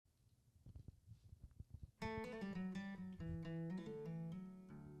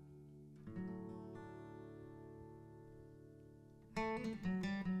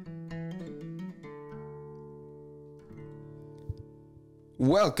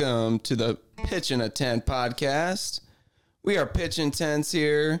Welcome to the Pitch in a Tent podcast. We are pitching tents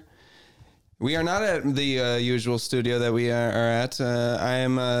here. We are not at the usual studio that we are at. I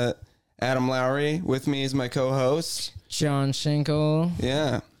am Adam Lowry. With me is my co-host, John Schenkel.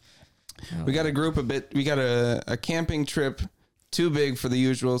 Yeah. We got a group a bit. We got a camping trip too big for the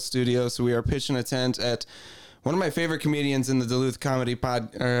usual studio, so we are pitching a tent at one of my favorite comedians in the Duluth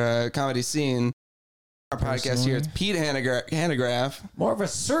comedy scene. Our podcast here, it's Pete Hanegraaff. More of a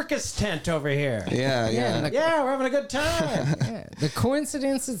circus tent over here. Yeah. Yeah, we're having a good time. Yeah. The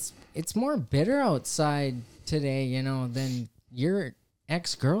coincidence, it's more bitter outside today, than your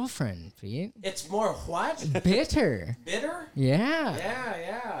ex-girlfriend, Pete. It's more what? Bitter. Bitter? Yeah.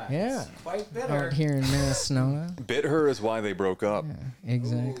 Yeah. It's quite bitter. Out here in Minnesota. Bit her is why they broke up. Yeah,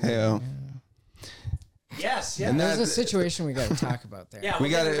 exactly. Hey, Yes. And There's a situation we got to talk about there. Yeah,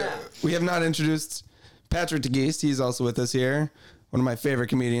 we have not introduced Patrick DeGeest. He's also with us here. One of my favorite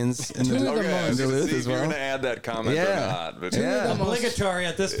comedians in the Duluth as well. You're going to add that comment or not. But obligatory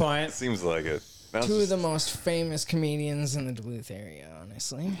at this point. It seems like it. Two of the most famous comedians in the Duluth area,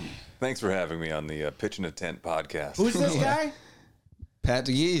 honestly. Thanks for having me on the Pitch in a Tent podcast. Who's this guy? Pat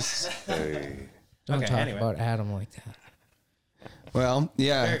DeGeest. Hey. Don't talk about Adam like that. Well,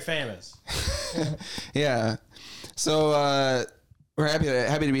 yeah. Very famous. Yeah. So we're happy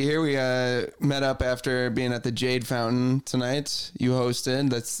to be here. We met up after being at the Jade Fountain tonight. You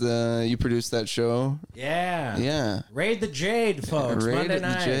hosted. You produced that show. Yeah. Raid the Jade, folks. Raid Monday the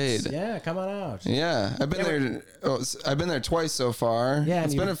nights. Jade. Yeah, come on out. Yeah, I've been there. I've been there twice so far. Yeah,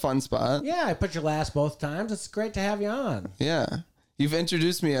 it's been a fun spot. Yeah, I put you last both times. It's great to have you on. Yeah, you've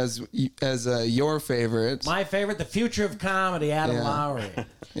introduced me as your favorite. My favorite, the future of comedy, Adam Lowry.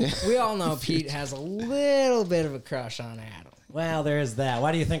 We all know Pete has a little bit of a crush on Adam. Well, there is that.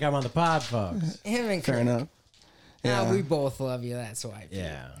 Why do you think I'm on the pod, folks? Him and Fair Kurt. enough. Yeah, we both love you. That's why. Pete.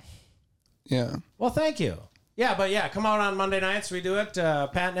 Yeah. Well, thank you. Yeah, but come out on Monday nights. We do it.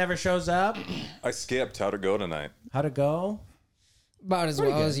 Pat never shows up. I skipped. How'd it go tonight? How'd it go? About as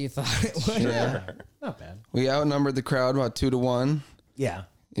well as you thought it would. Yeah. Not bad. We outnumbered the crowd about 2-1. Yeah.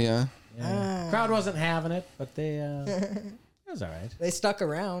 Yeah. Crowd wasn't having it, but they it was all right. They stuck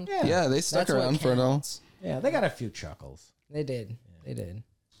around. Yeah, they stuck That's what around for it all. counts. Yeah, they got a few chuckles. They did. They did.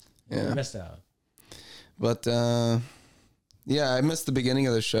 Yeah. We missed out. But yeah, I missed the beginning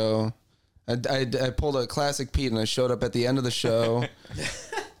of the show. I pulled a classic Pete and I showed up at the end of the show.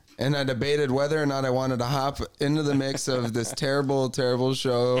 And I debated whether or not I wanted to hop into the mix of this terrible, terrible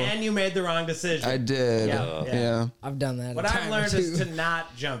show. And you made the wrong decision. I did. Yeah. I've done that. What I've learned is to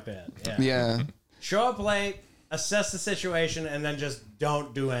not jump in. Yeah. Show up late, assess the situation, and then just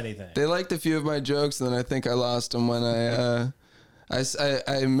don't do anything. They liked a few of my jokes, and then I think I lost them when I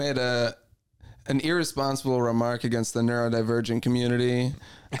made an irresponsible remark against the neurodivergent community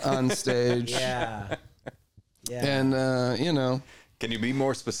on stage. Yeah. And, Can you be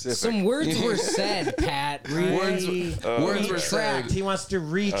more specific? Some words were said, Pat. Words were said. He wants to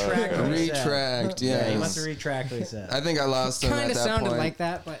retract. What he said. Retract, yes. Yeah, he wants to retract what he said. I think I lost him at Kind of that sounded point. like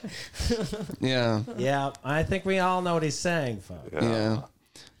that, but Yeah. Yeah, I think we all know what he's saying, folks. Yeah.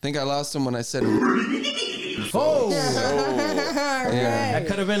 I think I lost him when I said... Oh! Yeah. That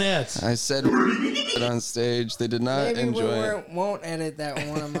could have been it. I said on stage. They did not maybe enjoy we it. won't edit that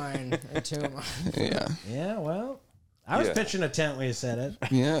one of mine or two of mine. Yeah. Yeah, well, I was pitching a tent when you said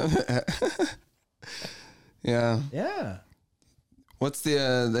it. Yeah. Yeah. Yeah. What's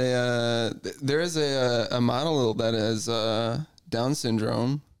there is a model that has Down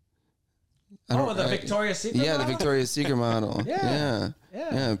syndrome. The Victoria's Secret Yeah, model? the Victoria's Secret model. Yeah.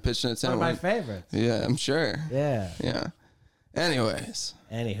 Yeah, pitching a tent. One of my favorites. Yeah, I'm sure. Yeah. Yeah. Anyways.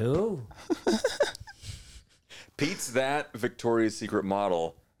 Anywho. Pete's that Victoria's Secret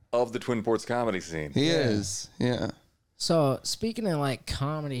model of the Twin Ports comedy scene. He is. Yeah. So, speaking of like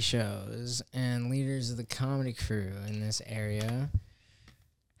comedy shows and leaders of the comedy crew in this area,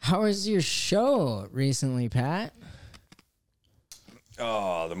 how was your show recently, Pat?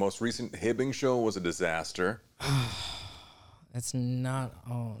 Oh, the most recent Hibbing show was a disaster. That's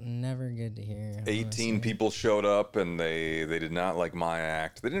never good to hear. 18 people showed up and they did not like my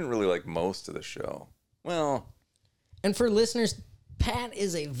act. They didn't really like most of the show. Well, and for listeners, Pat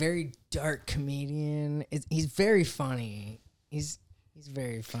is a very dark comedian. He's very funny. He's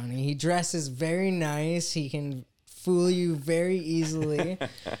very funny. He dresses very nice. He can fool you very easily.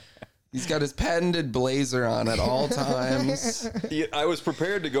 He's got his patented blazer on at all times. yeah, I was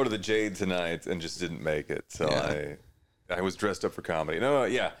prepared to go to the Jade tonight and just didn't make it. So I was dressed up for comedy. No,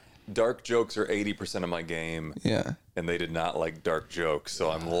 yeah. dark jokes are 80% of my game. Yeah. And they did not like dark jokes, so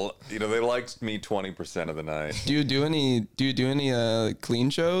they liked me 20% of the night. Do you do any clean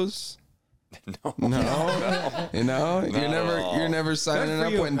shows? No. You know, you're never signing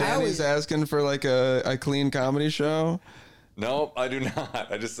up when Danny's asking for like a clean comedy show. No, I do not.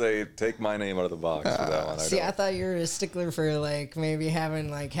 I just say take my name out of the box for that one. I thought you were a stickler for like maybe having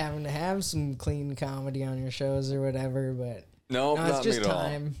to have some clean comedy on your shows or whatever, but no, it's not just me at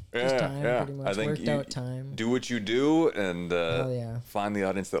time. all. Just time, pretty much. I think Worked out time. Do what you do and yeah. find the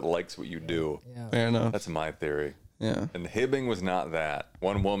audience that likes what you do. Yeah. Fair enough. That's my theory. Yeah. And Hibbing was not that.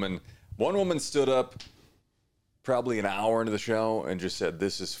 One woman stood up probably an hour into the show and just said,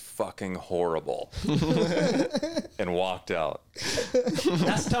 "This is fucking horrible," and walked out.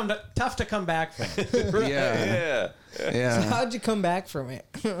 That's tough to come back from. Yeah. So how'd you come back from it?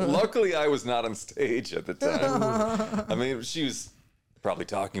 Luckily, I was not on stage at the time. I mean, she was probably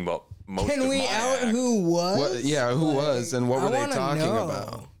talking about most Can of we my out act. who was? Who was and what were they wanna talking know.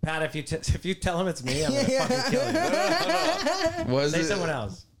 about? Pat, if you tell him it's me, I'm gonna fucking kill you. Was Say it someone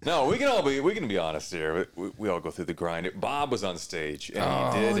else. No, we can be honest here. We all go through the grind. Bob was on stage,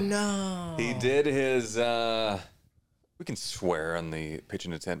 and he did his. We can swear on the Pitch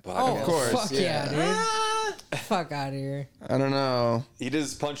in a Tent podcast. Oh, Of course, fuck yeah. dude. Fuck out of here. I don't know. He did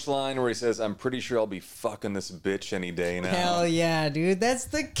his punchline where he says, "I'm pretty sure I'll be fucking this bitch any day now." Hell yeah, dude. That's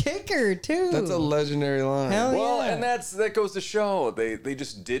the kicker, too. That's a legendary line. Hell Well, yeah. and that goes to show they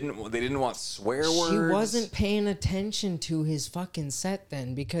just didn't want swear words. She wasn't paying attention to his fucking set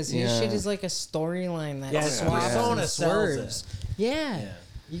then because his shit is like a storyline that swaps persona and sells swerves. Yeah.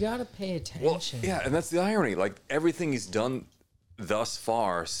 You gotta pay Well, attention. yeah, and that's the irony. Like everything he's done thus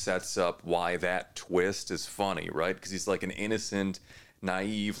far sets up why that twist is funny, right? Because he's like an innocent,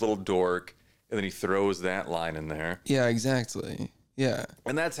 naive little dork, and then he throws that line in there. Yeah, exactly. Yeah.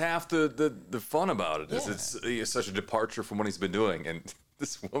 And that's half the fun about it. Is it's such a departure from what he's been doing. And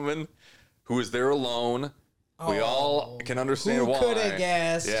this woman who is there alone, we all can understand who why. coulda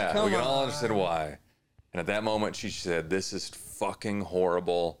guessed? Yeah, Come we can all on. understand why. And at that moment, she said, "This is fucking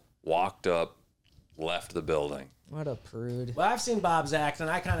horrible." Walked up, left the building. What a prude. Well, I've seen Bob's act, and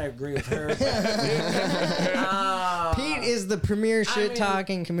I kind of agree with her. Pete is the premier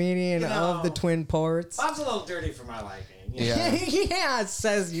shit-talking comedian of the Twin Ports. Bob's a little dirty for my liking. You know? Yeah. Yeah, it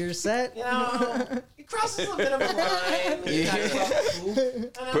says your set. You know, he crosses a bit of a line. He talks about poop, and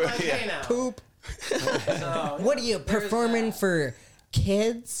I'm like, hey now. Poop. So, What are you there's performing that. for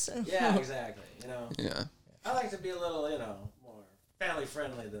kids? Yeah, exactly. You know, Yeah. I like to be a little, more family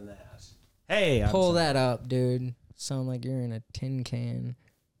friendly than that. Hey, Pull that up, dude. Sound like you're in a tin can.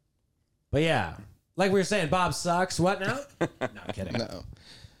 But yeah, like we were saying, Bob sucks. What now? No, I'm kidding. No.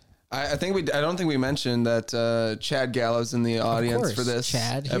 I don't think we mentioned that Chad Gallo's in the audience course, for this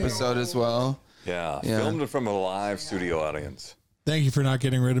Chad. episode as well. Yeah, Yeah. filmed it from a live studio audience. Thank you for not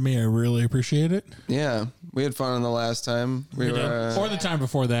getting rid of me. I really appreciate it. Yeah, we had fun on the last time. We were or the time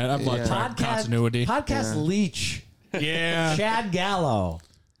before that. I've lost track of continuity. Podcast leech. Yeah. Chad Gallo.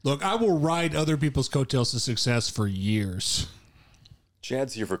 Look, I will ride other people's coattails to success for years.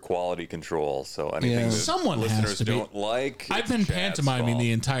 Chad's here for quality control, so anything Yeah. that Someone has listeners to be. don't like, I've it's been Chad's pantomiming fault.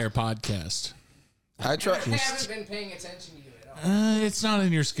 the entire podcast. I try. haven't been paying attention to you at all. It's not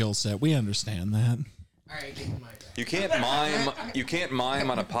in your skill set. We understand that. All right, give me my back. You can't mime. You can't mime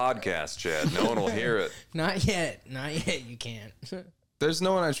on a podcast, Chad. No one will hear it. Not yet. Not yet. You can't. There's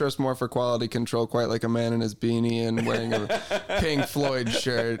no one I trust more for quality control, quite like a man in his beanie and wearing a Pink Floyd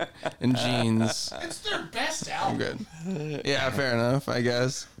shirt and jeans. It's their best I'm album. good. Yeah, fair enough, I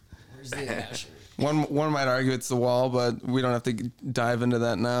guess. Where's the Asher? One might argue it's the wall, but we don't have to dive into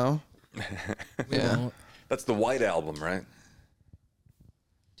that now. Yeah. That's the White Album, right?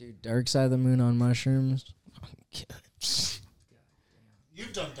 Dude, Dark Side of the Moon on mushrooms.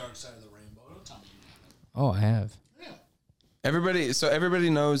 You've done Dark Side of the Rainbow. Don't tell me. Oh, I have. Everybody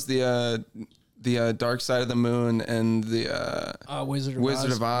knows the Dark Side of the Moon and the Wizard of Wizard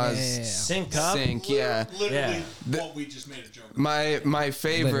Oz. of Oz. Yeah. Sync up. Sync, yeah. Literally Yeah. what we just made a joke about. My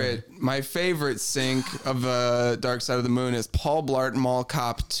favorite sync of Dark Side of the Moon is Paul Blart Mall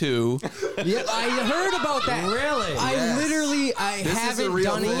Cop 2. Yeah, I heard about that. Really? I This is a haven't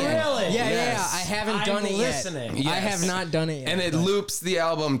real done it thing. yet. Really? Yeah, Yes. I haven't I'm done it listening. yet. I Yes. have not done it yet. And it but- loops the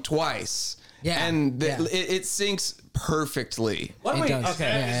album twice. Yeah, And yeah. it syncs perfectly. What do It we? does. Okay.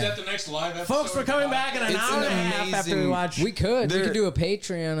 Yeah. Is that the next live episode? Folks, we're coming back in an It's hour an and a half after we amazing- watch. We could do a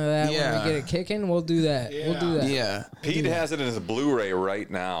Patreon of that Yeah. when we get it kicking. We'll do that. We'll do that. Yeah. Pete has it in his Blu-ray right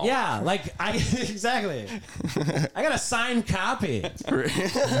now. Yeah, like I exactly. I got a signed copy.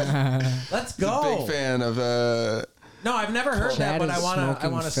 Let's go. Big fan of No, I've never heard that, Chad but is I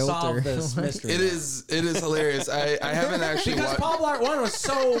smoking want to solve filter. this mystery. It is hilarious. I haven't actually Because watched. Paul Blart 1 was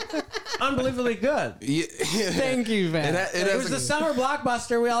so unbelievably good. Yeah, Thank you, man. It was the summer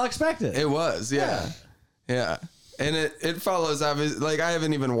blockbuster we all expected. It was, yeah. And it follows, obviously, like, I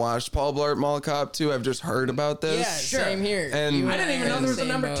haven't even watched Paul Blart Mall Cop 2. I've just heard about this. Yeah, Sure. same here. And- You I didn't even know there was a same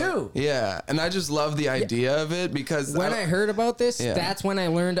number boat. 2. Yeah, and I just love the idea of it because When I heard about this, Yeah. that's when I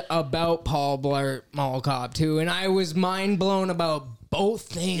learned about Paul Blart Mall Cop 2, and I was mind blown about both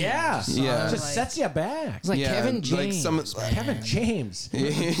things. Yeah. Yeah. It just sets you back. It's like yeah, Kevin like James. Kevin James.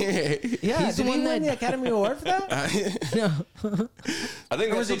 yeah, Yeah, He's did the he one win that- the Academy Award for that? I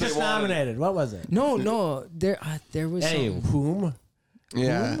think Or was that's he what they just wanted. nominated? What was it? No, there was Hey, some. whom?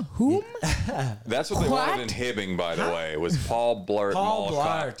 yeah. Whom? That's what they What? wanted in Hibbing, by the way, was Paul Blart Paul Mall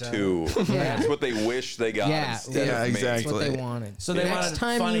Cop Blart, 2. Yeah. That's what they wish they got Yeah, instead yeah, of me. exactly. That's what they wanted. So they Next wanted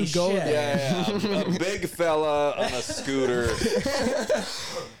time funny you go shit. there, Yeah, a big fella on a scooter.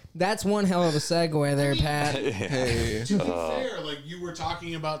 that's one hell of a segue there, Pat. Hey. To be fair, like you were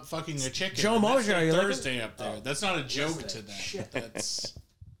talking about fucking a chicken. Joe and that's Mosher, are you looking? Thursday up there. That's not a joke to them. That's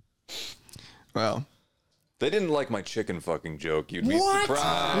Well, They didn't like my chicken fucking joke. You'd be What?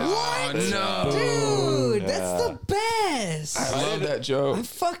 surprised. What? no. Dude, that's the best. I love that joke. I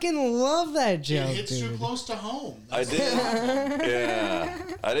fucking love that it joke, hits too dude. close to home. I did. Yeah.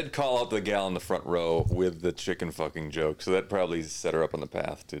 I did call out the gal in the front row with the chicken fucking joke, so that probably set her up on the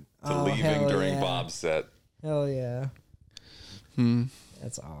path to Oh, leaving hell during yeah. Bob's set. Hell yeah.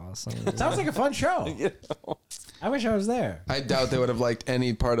 That's awesome. dude. Sounds like a fun show. I wish I was there. I doubt they would have liked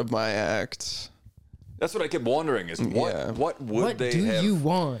any part of my act. That's what I kept wondering is what Yeah. what would What they do have you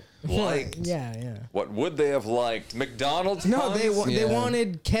want? liked? Yeah. What would they have liked? McDonald's? No, puns? they Yeah.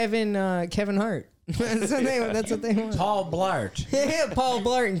 wanted Kevin Hart. that's what they want. Paul Blart. Yeah, Paul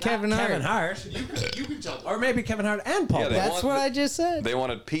Blart and Kevin Hart. Kevin Hart. You can tell. Or maybe Kevin Hart and Paul Yeah, they Blart. That's want what the- I just said. They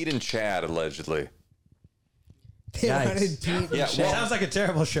wanted Pete and Chad allegedly. They Yikes. wanted Pete. Yeah, Chad. Sounds like a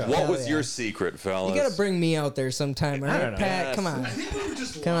terrible show. What Hell was yeah. your secret, fellas? You gotta bring me out there sometime, all I right, don't know. Pat? Yes. Come on, I think we were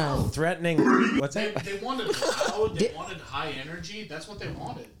just come loud. on. Threatening. What's They, that? they wanted loud. They wanted high energy. That's what they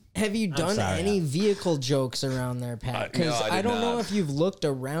wanted. Have you done sorry, any vehicle jokes around there, Pat? no, Because I I did don't know not. if you've looked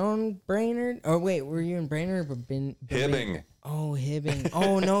around Brainerd. Oh wait, were you in Brainerd or Hibbing. Oh, Hibbing.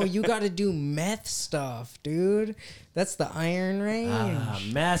 Oh no, you got to do meth stuff, dude. That's the Iron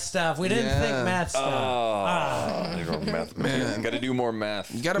Range. Math stuff. We didn't Yeah. think math stuff. I don't know, math. Man. Got to do more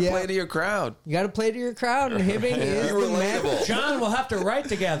math. You got to Yeah. play to your crowd. You got to play to your crowd, and Hibbing is Be the meth. relatable. John will have to write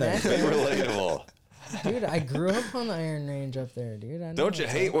together. Be relatable. Dude, I grew up on the Iron Range up there, dude. I know Don't you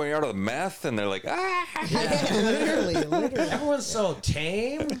it's hate when you're out of the meth and they're like, ah? literally. Everyone's so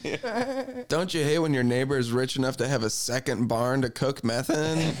tame. Don't you hate when your neighbor is rich enough to have a second barn to cook meth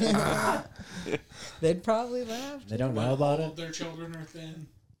in? They'd probably laugh They don't know about All it. of their children are thin.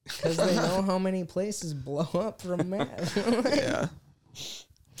 because they know how many places blow up from meth. Yeah.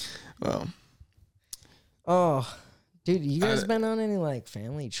 Well, Oh, dude, you guys been on any like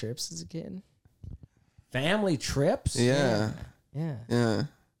family trips as a kid? Family trips? yeah. Yeah. Yeah.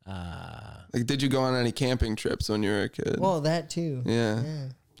 Like, did you go on any camping trips when you were a kid? Well, that too. yeah.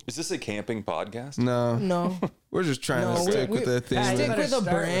 Is this a camping podcast? No. No. We're just trying No, to stick we- with the theme. Stick better with a start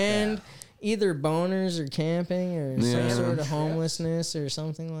with brand, that. either boners or camping or Yeah. some sort of homelessness or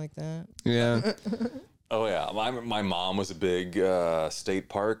something like that. Yeah. Oh, yeah. My mom was a big state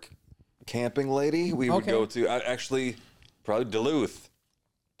park camping lady. We would Okay. go to, actually, probably Duluth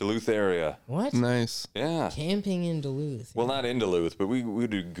area. What? Nice. Yeah. Camping in Duluth. Well, not in Duluth, but we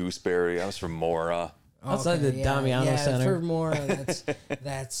did Gooseberry. I was from Mora. Outside the Damiano yeah, Center. For more,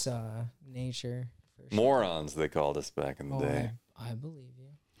 that's nature. For sure. Morons, they called us back in the day. I believe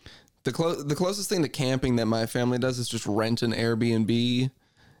you. The closest thing to camping that my family does is just rent an Airbnb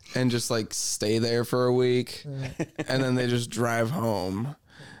and just like stay there for a week, and then they just drive home,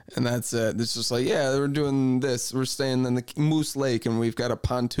 and that's it. It's just like, yeah, we're doing this. We're staying in the Moose Lake, and we've got a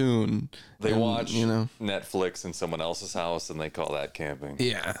pontoon. They and, watch you know. Netflix in someone else's house, and they call that camping.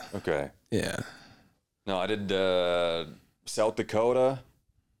 Yeah. Okay. Yeah. No, I did South Dakota.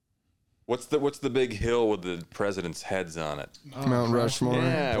 What's the big hill with the president's heads on it? Mount Rushmore.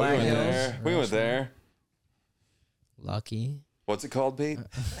 Yeah, Black we went Hills. there. We went there. Lucky. What's it called, Pete?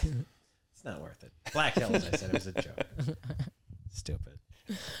 It's not worth it. Black Hills, I said it was a joke. Stupid.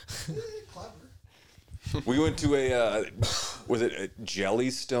 We went to was it a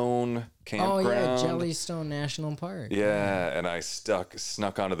Jellystone Oh campground? yeah, Jellystone National Park. Yeah, and I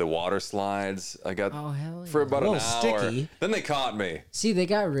snuck onto the water slides. I got Oh hell yeah. for about A an little hour. sticky. Then they caught me. See, they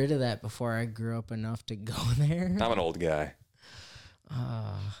got rid of that before I grew up enough to go there. I'm an old guy.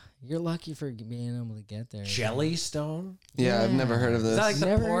 You're You're lucky for being able to get there. Jellystone? Yeah, I've never heard of Is this. that like the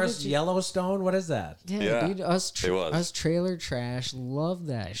Never heard poorest of it. Yellowstone? What is that? Yeah, Yeah, dude. Us it was. us trailer trash love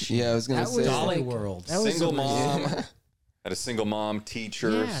that shit. Yeah, I was gonna That say. was Dolly like- World. That was Single a- mom. Had a single mom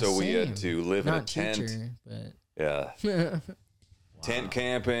teacher, Yeah, so we had same. to live Not in a tent. teacher, Yeah. Tent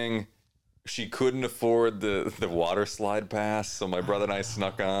camping. She couldn't afford the water slide pass, so my brother and I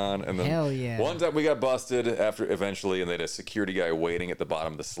snuck on. And then Hell yeah. one time we got busted eventually, and they had a security guy waiting at the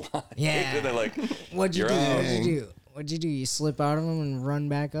bottom of the slide. Yeah. And they're like, What'd you "You're do? out." What'd you do? What'd you do? You slip out of them and run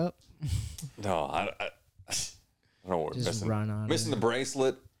back up? No, I don't know what we're Just missing. run on Missing it. the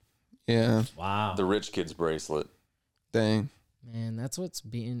bracelet, Yeah, Wow. the rich kid's bracelet. dang. Man, that's what's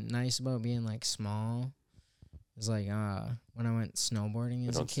being nice about being like small. It's like when I went snowboarding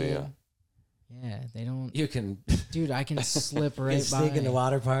as a don't see kid. ya. Yeah, they don't. You can Dude, I can slip right by. sneak into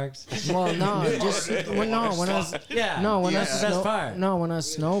water parks. Well, no, just when I was Yeah. no when I was That's the best part. no when I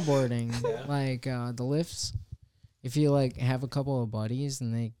was snowboarding, like the lifts. If you like have a couple of buddies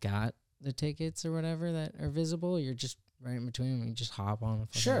and they got the tickets or whatever that are visible, you're just right in between them. You just hop on the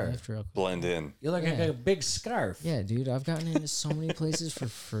fucking Sure. lift real quick. Blend in. You're like Yeah. a big scarf. Yeah, dude, I've gotten into so many places for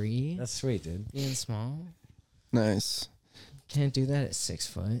free. That's sweet, dude. Being small, Nice. can't do that at 6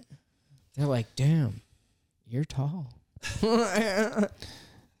 foot. They're like, damn, you're tall.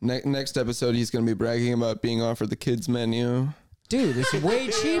 Next episode, he's gonna be bragging about being offered the kids menu. Dude, it's way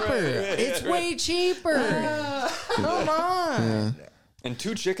cheaper. It's way cheaper. Come on. And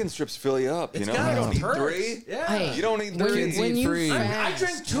 2 chicken strips fill you up. You know, got you don't its need perks. 3. Yeah. Hey, You don't need when, 3. when you free. fast, I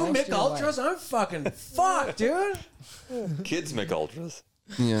drink 2 rest Mick your Ultras. life. I'm fucking fucked, dude. Kids make ultras.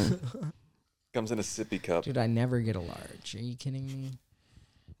 Yeah. Comes in a sippy cup. Dude, I never get a large. Are you kidding me?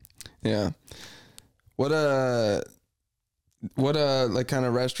 Yeah. What like kind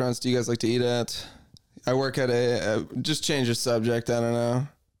of restaurants do you guys like to eat at? I work at a just change the subject. I don't know.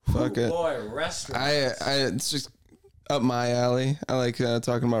 Fuck it. Boy, restaurant. I it's just up my alley. I like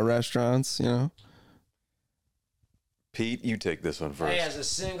talking about restaurants. You know. Pete, you take this one first. Hey, as a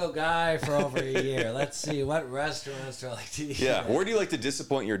single guy for over a year, let's see, what restaurants do I like to eat? Yeah, where do you like to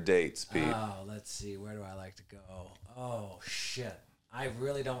disappoint your dates, Pete? Oh, let's see, where do I like to go? Oh, shit. I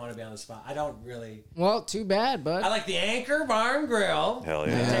really don't want to be on the spot. I don't really. Well, too bad, bud. I like the Anchor Bar and Grill. Hell I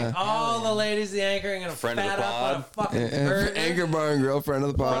yeah. take all the ladies to the Anchor and gonna Friend of fat the up on a pod. fucking burger. Anchor Bar and Grill, friend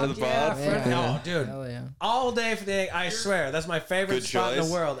of the pod. Friend of the Yeah, pod. friend. Yeah. Oh, dude. Hell yeah. All day for the. I swear, that's my favorite Good spot in choice.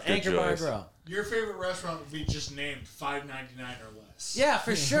 the world. Good Anchor Bar and choice. Grill. Your favorite restaurant would be just named $5.99 or less. Yeah,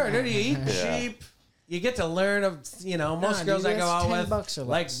 for sure. Dude, you eat Yeah. cheap. You get to learn of, most Nah, girls dude, I go that's out $10 with or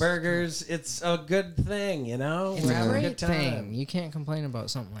like less. burgers. It's a good thing, It's We're a having great good time. thing. You can't complain about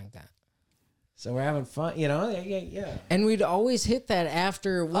something like that. So we're having fun, Yeah. And we'd always hit that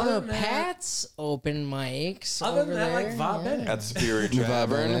after one Other of than that- Pat's open mics. Other over than that, like there. Va yeah. Bene. At Superior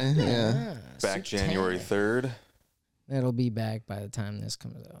Tavern. Tavern. Yeah. Yeah, Back Super January 10. 3rd. That'll be back by the time this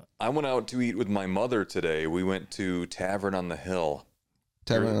comes out. I went out to eat with my mother today. We went to Tavern on the Hill.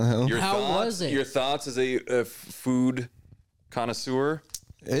 Tavern on the Hill. How thoughts, was it? Your thoughts as a food connoisseur?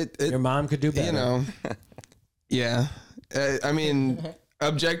 Your mom could do better. You know. Yeah. I mean,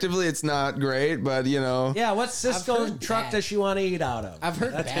 objectively, it's not great, but you know. Yeah, what Cisco heard truck bad. does she want to eat out of? I've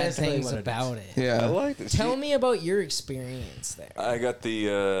heard That's bad basically things what it is. about it. Yeah. liked it. Tell me about your experience there. I got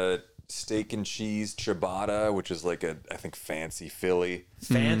the steak and cheese ciabatta, which is like I think fancy Philly.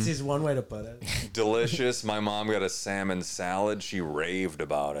 Fancy's one way to put it. Delicious. My mom got a salmon salad. She raved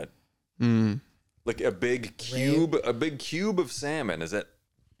about it. Like a big cube of salmon. Is it?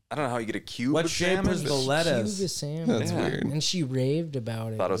 I don't know how you get a cube What of shape salmon. was the Cube lettuce? of salmon. That's weird. And she raved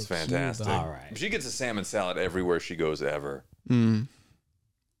about it. Thought it was with a cube of- fantastic. All right. She gets a salmon salad everywhere she goes ever.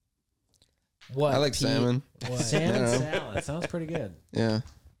 What? I like Pete? salmon. What? Salmon Yeah. salad. Sounds pretty good. Yeah.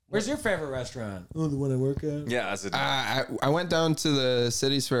 Where's your favorite restaurant? Oh, the one I work at. Yeah, as a I went down to the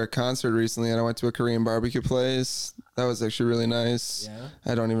cities for a concert recently, and I went to a Korean barbecue place. That was actually really nice. Yeah?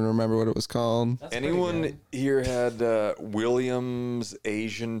 I don't even remember what it was called. That's pretty anyone good. here had Williams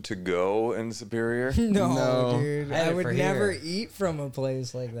Asian to go in Superior? No, No. dude. I had I it would for never here. eat from a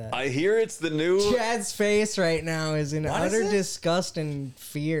place like that. I hear it's the new. Chad's face right now is in What is utter it? disgust and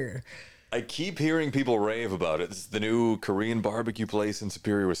fear. I keep hearing people rave about it. It's the new Korean barbecue place in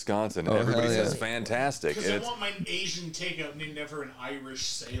Superior, Wisconsin. Oh, Everybody hell yeah. says fantastic. Because I It's want my Asian takeout named after an Irish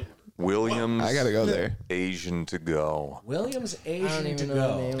sailor. Williams I gotta go there. Asian to go. Williams I don't Asian to even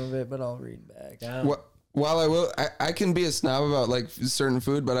know the name go. of it, but I'll read back. Yeah. While I can be a snob about like certain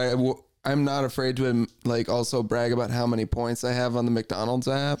food, but I'm not afraid to like also brag about how many points I have on the McDonald's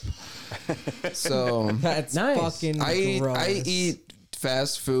app. So That's Nice. fucking I gross. eat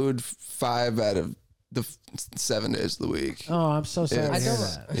fast food 5 out of 7 days of the week. Oh, I'm so sorry Yeah. to hear I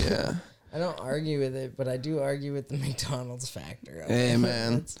that. Yeah. I don't argue with it, but I do argue with the McDonald's factor. Hey,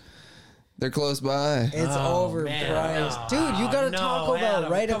 man. They're close by. It's overpriced. man. Dude, you got a No, Taco Bell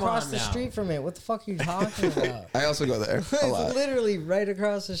Adam, right come across on the now. street from it. What the fuck are you talking about? I also go there a It's lot. literally right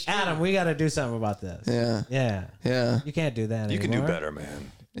across the street. Adam, we got to do something about this. Yeah. Yeah. Yeah. You can't do that You can do anymore. better,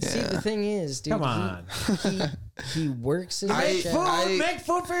 man. See, Yeah. the thing is, dude, Come on. he works his I- shit. I- Make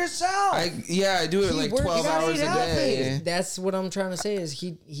food for yourself. I do it He like works- 12 you gotta hours eat a healthy. day. That's what I'm trying to say is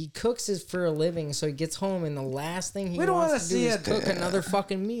he cooks it for a living, so he gets home and the last thing he We don't wants wanna to do see is it. cook another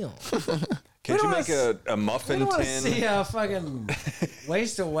fucking meal. Can't you don't make wanna a I muffin don't want to tin? see a fucking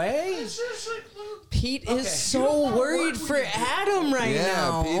waste away. Pete Okay. is so worried for Adam right Yeah,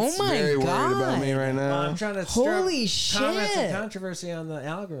 now. Pete's Oh my very god! worried about me right Well, I'm now. trying to stir up Holy comments and shit. controversy on the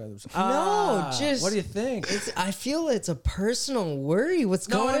algorithms. Just- what do you think? I feel it's a personal worry. What's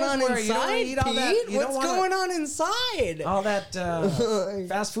No, it going is on worry. You don't wanna inside, eat all that- Pete? you don't What's wanna- going on inside? All that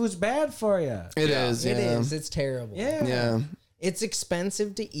fast food's bad for you. It is. It Yeah. is. It's terrible. Yeah. Yeah. It's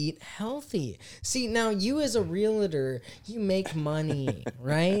expensive to eat healthy. See, now you as a realtor, you make money,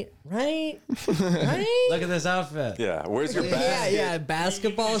 right? Right? Right? Look at this outfit. Yeah. Where's your Yeah, basket? yeah.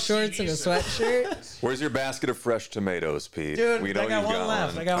 Basketball shorts and a sweatshirt. Where's your basket of fresh tomatoes, Pete? Dude, we know I got you've one got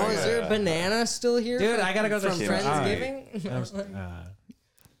left. I got Oh, one is there a banana still here? Dude, from- I gotta go to from the Friendsgiving.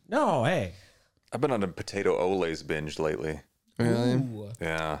 No, hey. I've been on a potato Olays binge lately. Really? Ooh.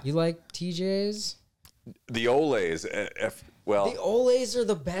 Yeah. You like TJ's? The Olays. Well, The Olays are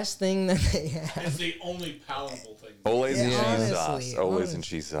the best thing that they have. It's the only palatable thing. Olays and Yeah, cheese honestly, sauce. Olays honest- and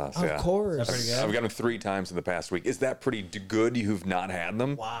cheese sauce. Of Yeah. course. pretty good? I've got them 3 times in the past week. Is that pretty good? You've not had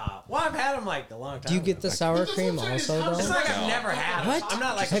them? Wow. Well, I've had them like a long time. Do you get ago. the sour cream also It's though? like I've never had them. What? I'm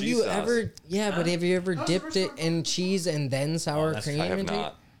not like Have cheese you sauce. ever? Yeah, but have you ever dipped it in cheese and then sour that's- cream? I have into it?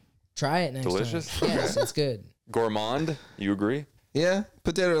 not. Try it next Delicious? time. Yes, it's good. Gourmand? You agree? Yeah.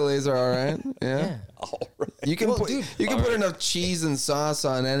 Potato lays are all right. Yeah. Yeah. All right. You can Well, put dude, you can put enough cheese and sauce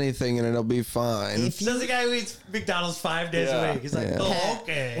on anything and it'll be fine. If Says the guy who eats McDonald's 5 days Yeah. a week. He's like, Yeah. oh, Pat,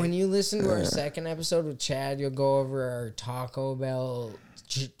 okay. when you listen to our second episode with Chad, you'll go over our Taco Bell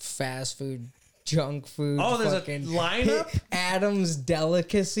fast food, junk food. Oh, there's a fucking lineup? Adam's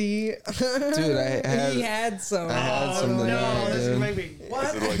delicacy. Dude, he had some. I had some no, tonight, this is dude. gonna make me.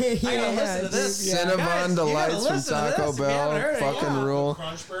 What? Is it like- I gotta listen to this. Yeah. Cinnabon Guys, you gotta delights from listen to Taco this if you haven't Bell. heard it. Fucking rule.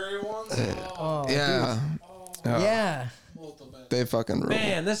 Crunchberry ones? Oh, Yeah. yeah. They fucking rule.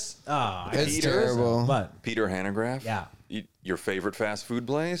 Man, this. Oh, It's Peter? terrible. But Peter Hanegraaff? Yeah. Your favorite fast food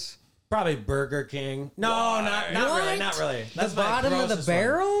place? probably Burger King. No, not really. What? Not really. The That's my bottom of the grossest one.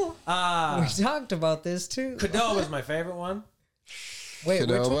 barrel? Uh, We talked about this too. Qdoba was my favorite one. Wait,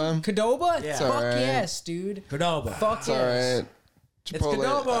 which one? Qdoba? Yeah. It's Fuck alright. yes, dude. Qdoba. Fuck It's yes. all right. It's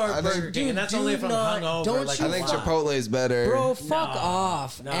Qdoba or I Burger think, King, and that's Dude, only do if I'm not- hungover. don't like you a I think lot. Chipotle's better. Bro, fuck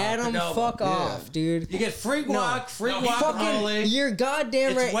off. No, Adam, Qdoba. fuck Yeah. off, dude. You get free guac, free No, guacamole. You're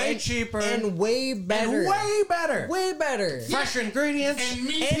goddamn It's right. way and- cheaper and way better. and way better. Way better. Fresh ingredients. And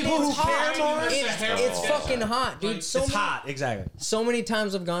me And people it's who care hot. more. It's fucking hot, dude. So It's many, hot, exactly. so many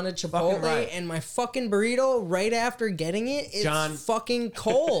times I've gone to Chipotle right. and my fucking burrito right after getting it, it's John, fucking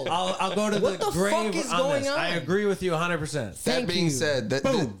cold. I'll go to What the the grave fuck is on going this. on? I agree with you 100%. That Thank being you. said,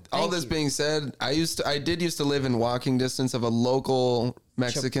 all Thank this you. being said, I did used to live in walking distance of a local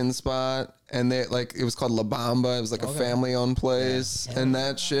Mexican spot, and it was called La Bamba. It was like a family owned place, and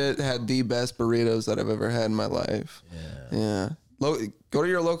that shit had the best burritos that I've ever had in my life. Yeah. Go to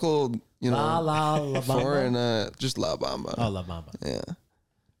your local, La Bamba? foreign, just La Bamba. Oh, La Bamba.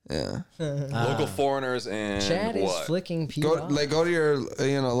 Yeah. Local foreigners and Chad is what? flicking Pete Go off. go to your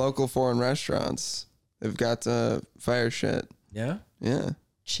local foreign restaurants. They've got fire shit. Yeah? Yeah.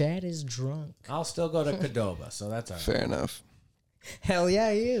 Chad is drunk. I'll still go to Qdoba, so that's all right. Fair enough. Hell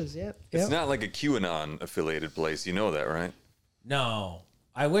yeah, he is. Yep. It's not like a QAnon affiliated place. You know that, right? No.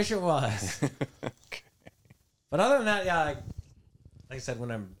 I wish it was. But other than that, yeah, like I said,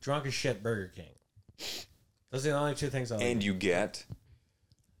 when I'm drunk as shit, Burger King. Those are the only two things I'll And you get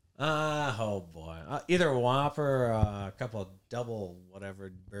oh boy. Either a Whopper or a couple of double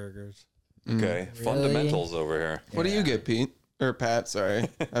whatever burgers. okay fundamentals over here. What do you get, Pete? Or Pat, sorry.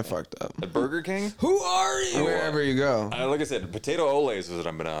 I fucked up. At Burger King? Who are you? Wherever you go. Like I said, potato olays is what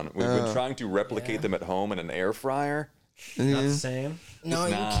I've been on. We've been trying to replicate them at home in an air fryer. Not the same. No,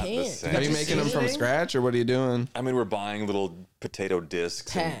 It's you not the can't. same. Are you making them from seasoning? scratch, or what are you doing? I mean, we're buying little potato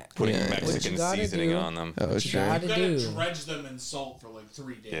discs and Pat, putting Yeah. What Mexican you gotta seasoning do- on them. Oh, You sure. gotta You gotta do. dredge them in salt for like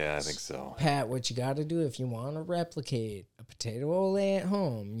 3 days. Yeah, I think so. Pat, what you got to do if you want to replicate a potato ole at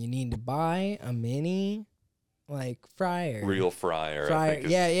home, you need to buy a mini like fryer. Real fryer. I Fryer. think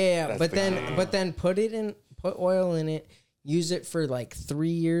is- Yeah. that's But the then key. put oil in it. Use it for like 3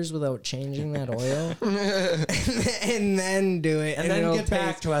 years without changing that oil, and then do it, And then it'll get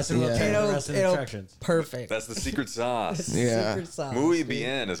back taste- to us and we'll tell you the rest of the instructions. Perfect. That's the secret sauce. Yeah. Secret sauce, Muy dude.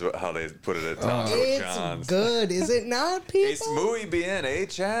 bien is how they put it at Taco It's John's. good, is it not, people? It's muy bien, eh,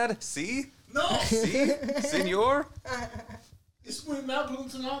 Chad? See? No, See? Senor? it's muy mal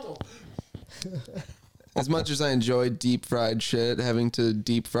pronunciado. As much as I enjoy deep fried shit, having to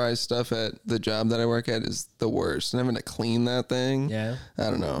deep fry stuff at the job that I work at is the worst. And having to clean that thing. Yeah. I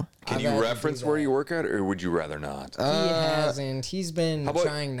don't know. Can I've you had to reference do where that. you work at, or would you rather not? He hasn't. He's been about-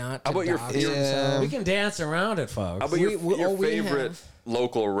 trying not to how about your- dox your- himself. We can dance around it, folks. How about your, we- your oh, we favorite have.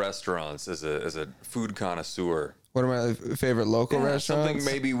 local restaurants as a food connoisseur? One of my favorite local restaurants. Something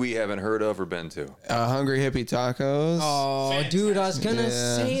maybe we haven't heard of or been to. Hungry Hippie Tacos. Oh, dude, I was gonna Yeah.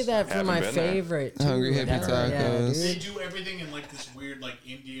 say that for Haven't my been there. favorite. Too. Hungry Hippie Tacos. They dude. do everything in like this weird like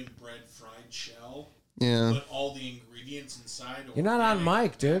Indian bread fried shell, Yeah. but all the ingredients inside. Are You're not on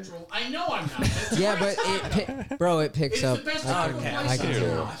organic, mic, dude. natural. I know I'm not. That's Yeah, what but I'm talking about. bro, it picks It's up. the best I taco can- place I can in do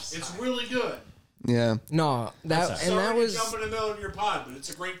town. it. It's really good. Yeah. No, that That's and that Sorry to was. jump in the middle of your pod, but it's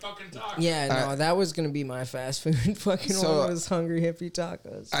a great fucking taco. Yeah, no, that was gonna be my fast food fucking So, one was Hungry Hippie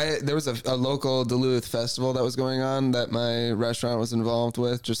Tacos. There was a local Duluth festival that was going on that my restaurant was involved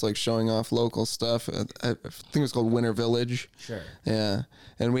with, just like showing off local stuff. I think it was called Winter Village. Sure. Yeah.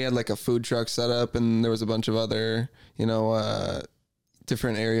 And we had like a food truck set up, and there was a bunch of other,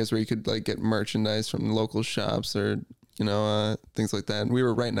 different areas where you could like get merchandise from local shops or, things like that. And we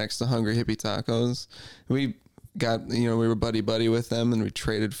were right next to Hungry Hippie Tacos. We got, we were buddy with them, and we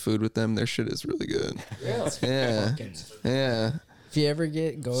traded food with them. Their shit is really good. Really? Yeah. Yeah. If you ever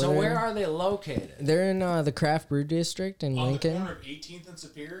go So there, where are they located? they're in the Craft Brew District in On the Lincoln, corner of 18th and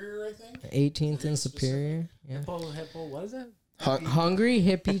Superior, I think. 18th and Superior. Yeah. Hippo, what is that? Hungry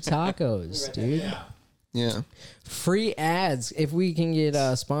Hippie Tacos, dude. Yeah. Yeah. Free ads. If we can get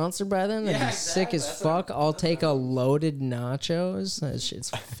sponsored by them, that'd Yeah, be sick exactly. as That's fuck. I'll take a loaded nachos. That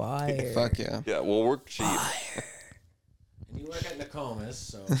shit's fire. Fuck yeah. Yeah, we'll work cheap. And you work at Nokomis,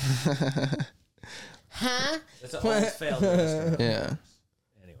 so Huh? it's an almost failed restaurant. Yeah.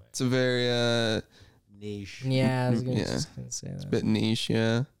 Anyway, It's a very niche. Yeah, I was Yeah. just gonna say that. bit niche,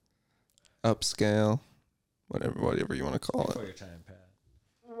 yeah. Upscale. Whatever you want to call For it. your time, Pat.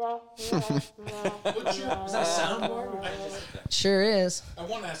 What's your, Is that a soundboard? Sure is. I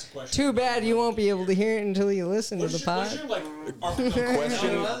want to ask a question. Too bad you won't be able to hear it until you listen to What's the your, what's pod. your like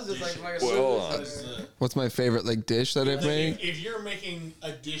Question. Well, hold on. What's my favorite like dish that I've made? If you're making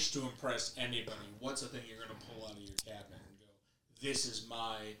a dish to impress anybody, what's the thing you're gonna pull out of your cabinet and go, "This is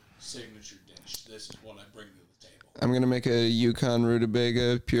my signature dish. This is what I bring to the table." I'm gonna make a Yukon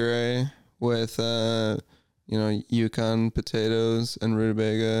rutabaga puree with Yukon potatoes and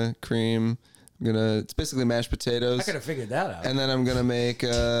rutabaga cream. It's basically mashed I potatoes. could have figured that out. And then I'm gonna make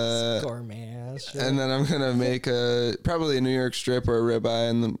Gourmet ass shit. and then I'm gonna make probably a New York strip or a ribeye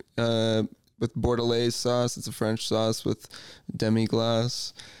and with bordelaise sauce. It's a French sauce with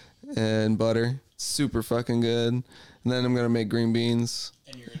demi-glace and butter. Super fucking good. And then I'm gonna make green beans.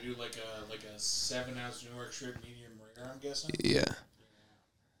 And you're gonna do like a 7-ounce New York strip medium rare, I'm guessing. Yeah.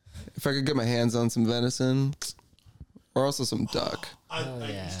 If I could get my hands on some venison, or also some duck. I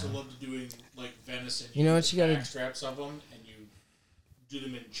yeah. used to love doing like venison. You know what use you gotta- back straps of them, and you do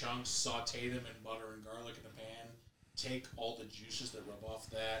them in chunks, saute them in butter and garlic in a pan. Take all the juices that rub off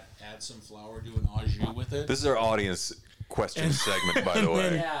that, add some flour, do an au jus with it. This is our audience question segment, by the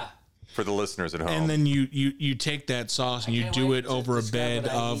way, yeah. for the listeners at home. And then you take that sauce and you can't do wait it to over a discover bed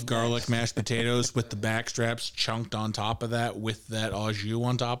what I of need garlic next. mashed potatoes with the back straps chunked on top of that with that au jus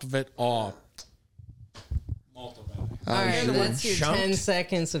on top of it. Oh, Malta bag. All right, sure. that's your Chunked. 10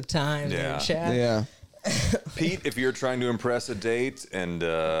 seconds of time Yeah. there, Chad. Yeah. Pete, if you're trying to impress a date and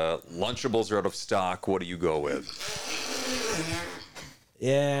Lunchables are out of stock, what do you go with?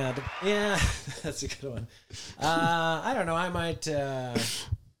 Yeah, that's a good one. I don't know. I might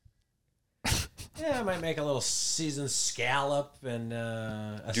make a little seasoned scallop and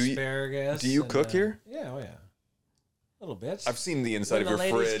asparagus. do you and, cook here? Yeah, oh yeah, a little bit. I've seen the inside when of the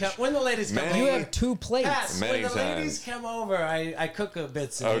your ladies fridge. when the ladies come Many- You over, have 2 plates. Pat, Many when the ladies times. come over, I cook a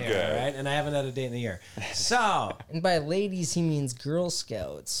bits in Okay. here, right? And I haven't had a date in a year. So And by ladies, he means Girl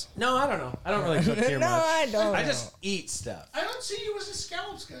Scouts. no, I don't know. I don't really cook here No, much. I don't I know. just eat stuff. I don't see you as a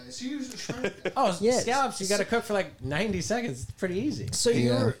scallops guy. I see you as a shrimp guy. Oh, Yes. scallops! You got to cook for like 90 seconds. It's pretty easy. So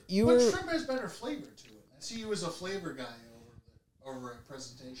Yeah. you But were shrimp has better flavor to it. I see you as a flavor guy over a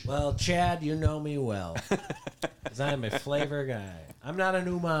presentation. Well, Chad, you know me well. Because I'm a flavor guy. I'm not an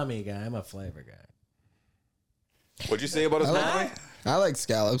umami guy. I'm a flavor guy. What'd you say about his memory? I like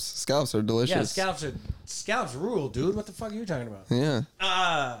scallops. Scallops are delicious. Yeah, scallops rule, dude. What the fuck are you talking about? Yeah.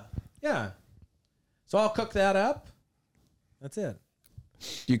 Yeah. So I'll cook that up. That's it.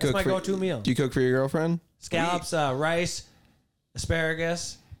 You cook my go-to meal. Do you cook for your girlfriend? Scallops, rice,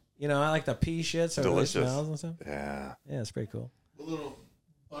 asparagus. You know, I like the pea shit, so it really Delicious. smells and stuff. Yeah. Yeah, it's pretty cool. A little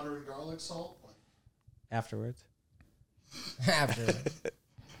butter and garlic salt. Afterwards. After.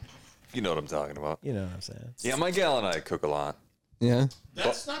 You know what I'm talking about. You know what I'm saying. Yeah, my gal and I cook a lot. Yeah.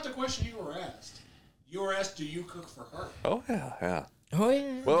 That's not the question you were asked. You were asked, do you cook for her? Oh, yeah, yeah. Oh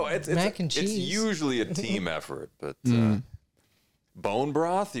yeah. Well, it's mac and cheese. It's usually a team effort, but bone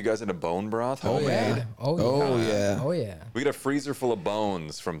broth. You guys into bone broth? Oh Homemade? yeah. Oh yeah. Oh yeah. Oh yeah. We got a freezer full of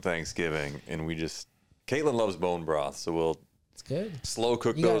bones from Thanksgiving, and Caitlin loves bone broth, so we'll It's good. slow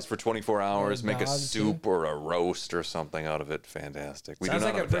cook You those got for 24 hours, make a dog, soup or a roast or something out of it. Fantastic. We Sounds do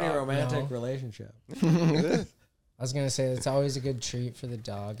not like a have pretty dog. romantic No. relationship. I was gonna say it's always a good treat for the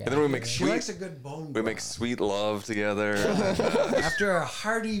dog. And then we make She likes sweet. a good bone We broth. make sweet love together. After a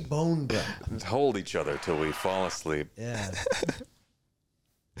hearty bone broth. Hold each other till we fall asleep. Yeah.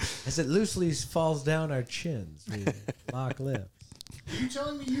 As it loosely falls down our chins, we lock lips. Are you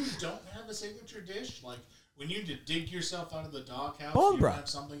telling me you don't have a signature dish? Like when you dig yourself out of the doghouse, Bone you broth. have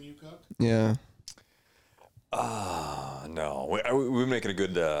something you cook? Yeah. No, we're making a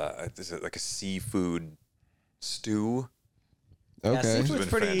good like a seafood stew. Yeah, Okay. seafood's been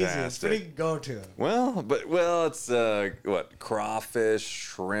pretty easy. It's fantastic. pretty go-to. Well, it's what crawfish,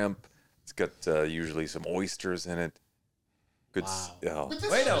 shrimp. It's got usually some oysters in it. Good. Wow. But this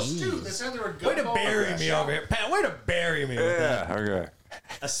Wait is a a- stew. That's either a Way to gumbo or bury a me shell. over here. Pat, way to bury me with that Yeah. Okay.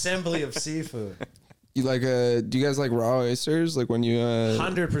 assembly of seafood. You like do you guys like raw oysters? Like when you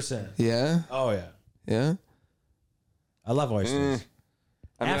 100%. Yeah? Oh, yeah. Yeah? I love oysters.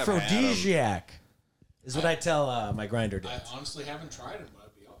 I mean, I've had 'em. Aphrodisiac is what I tell my grinder I dates. honestly haven't tried it, but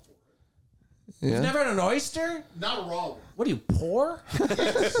I'd be up for it. Yeah. You've never had an oyster? Not a raw one. What are you, poor?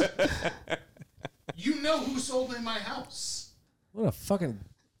 You know who sold in my house. What a fucking...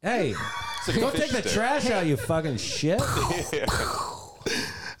 Hey, go take the trash out, you fucking shit.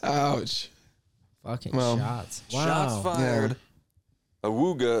 Ouch. Fucking Well, shots. Wow. Shots fired.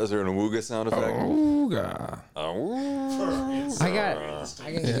 Awooga. Is there an awooga sound effect? Ooga. Awooga.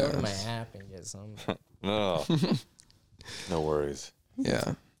 I can go to my app and get some. No. No worries.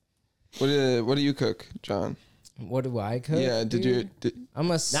 Yeah. What do you cook, John? What do I cook? Yeah, I'm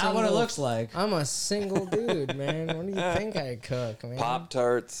a single, Not what it looks like. I'm a single dude, man. What do you think I cook, man? Pop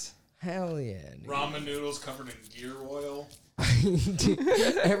Tarts. Hell yeah, dude. Ramen noodles covered in gear oil. Dude,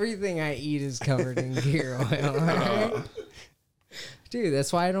 everything I eat is covered in gear oil. Right? Dude,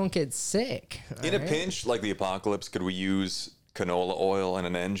 that's why I don't get sick. In a alright? pinch, like the apocalypse, could we use canola oil in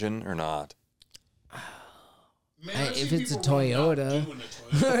an engine or not? Man, Hey, I've if seen it's a people run out Toyota. doing a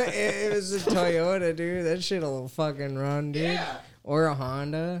Toyota. If it's a Toyota, dude, that shit'll fucking run, dude. Yeah. Or a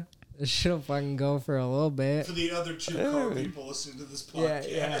Honda. That shit'll fucking go for a little bit. For the other 2 car people listening to this Yeah,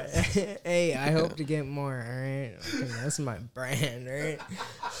 podcast. yeah. Hey, I hope to get more, alright? Okay, that's my brand, right?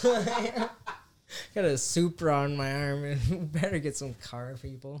 Got a Supra on my arm, and better get some car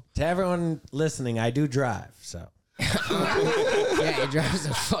people. To everyone listening, I do drive, so. Yeah, he drives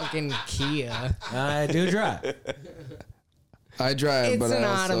a fucking Kia. I do drive. I drive, It's but an I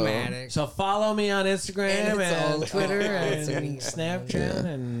also automatic. So follow me on Instagram And it's and all- Twitter it's and an- Snapchat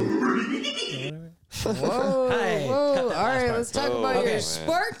and Whoa, Hey, whoa. cut All that last right, part. let's talk Oh, about okay. your Man.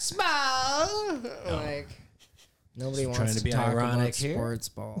 sports ball. Like, nobody Just wants trying to to be talk ironic about here. sports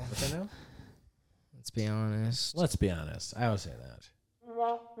ball. you know? Let's be honest. Let's be honest. I always say that.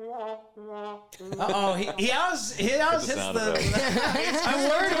 Uh-oh, he always hits sound the... effect. I'm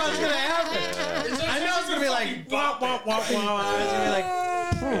worried about what's going to happen. I know it's going to be like... Wah, wah, wah, wah. It's going to be like...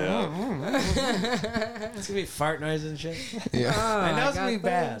 It's going to be fart noises and shit. yeah. I know it's got going to be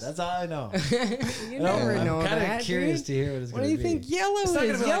bad. those. That's all I know. You never know I'm kind that, of curious dude. to hear what it's What going do to you be. think yellow It's not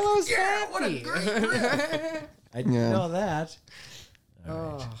gonna is? be like, Yellow's "Yeah, what a happy. I Yeah. know that.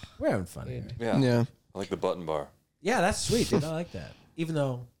 Oh, We're having fun here. Yeah. Yeah. I like the button bar. Yeah, that's sweet, dude. I like that. Even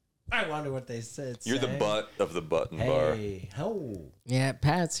though I wonder what they said. You're the butt of the button bar. Hey, ho. yeah,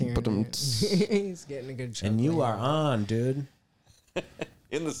 Pat's here. But, He's getting a good chuckle. And you are on, dude.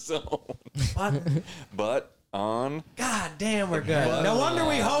 In the zone. What? Butt on. God damn, we're good. No wonder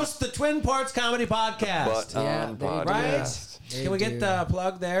we host the Twin Ports Comedy Podcast. Butt Yeah, on they- podcast. Right? They Can we do. get the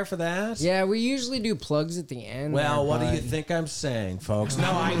plug there for that? Yeah, we usually do plugs at the end. Well, there, what do you bud. think I'm saying, folks? No,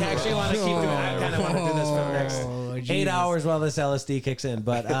 I actually want to keep doing I kind of want to do this for the next Oh, 8 Jesus. hours while this LSD kicks in.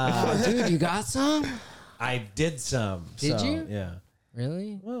 But Dude, you got some? I did some. Did so, you? Yeah.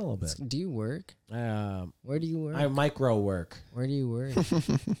 Really? Well, a little bit. Do you work? Where do you work? I micro work. Where do you work?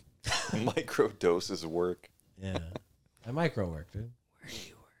 Micro doses work. Yeah. I micro work, dude. Where do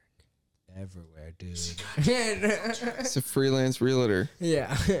you work? Everywhere, dude. It's a freelance realtor.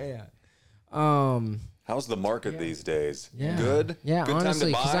 Yeah, yeah. How's the market these days? Yeah. Good? Yeah, Good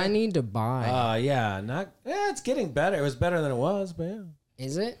honestly, time to because buy? I need to buy. It's getting better. It was better than it was, but yeah.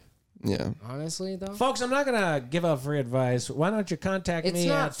 Is it? Yeah. Honestly, though? Folks, I'm not going to give out free advice. Why don't you contact me? It's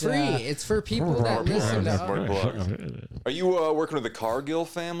not free. It's for people that listen to Smart us. plugs. Are you working with the Cargill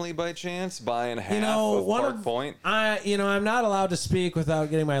family by chance? Buying half of Park Point? I'm not allowed to speak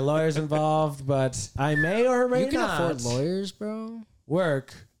without getting my lawyers involved, but I may or may You can not afford lawyers, bro.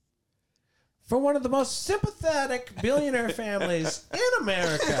 work for one of the most sympathetic billionaire families in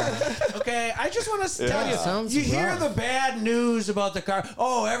America. Okay, I just want to tell you, Sounds you hear rough. the bad news about the car.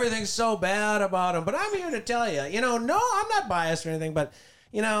 Oh, everything's so bad about them. But I'm here to tell you, no, I'm not biased or anything, but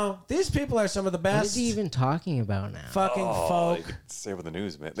these people are some of the What best is he even talking about now? fucking You folk. could say with the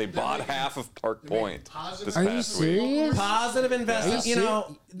news, man. They bought half of Park Point. This Are you past week. serious? Positive investment.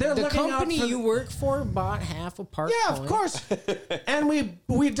 They're The looking company out for you work for bought half of Park Yeah, Point? of course. And we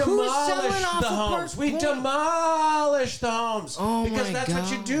demolished selling off the of Park homes. We Point? demolished the homes. Oh because my that's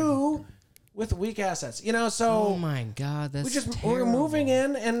what you God. do with weak assets. Oh So my God, that's we're terrible. moving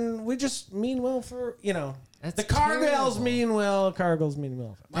in and we just mean well for That's the Cargills terrible. mean well, Cargills mean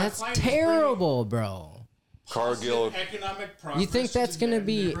well. That's client is terrible, bro. Cargill, Economic You think progress that's in going to the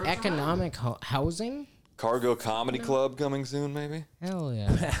be neighborhoods around economic housing? Cargill Comedy Club coming soon, maybe? Hell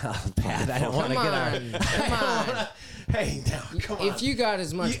yeah. Pat, I don't want to Come get on. our. Come on. Hey, now, come on. If you got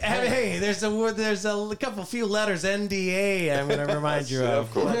as much... Hey, there's a couple few letters NDA. I'm going to remind you Yeah, of.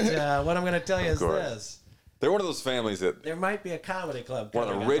 of course. But, what I'm going to tell you is course. this: They're one of those families that there might be a comedy club. one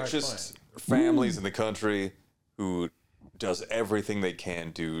of coming the on Park richest Point. families in the country who does everything they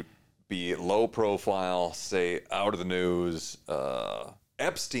can to be low profile, stay out of the news,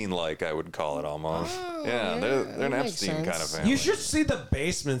 Epstein-like, I would call it almost. They're an that makes Epstein kind of sense. family. You should see the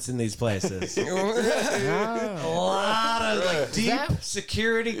basements in these places. A Wow. lot of deep That-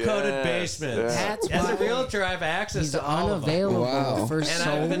 security-coded Yes, basements. That's As a why realtor, I have access He's to all of them. unavailable Wow. for And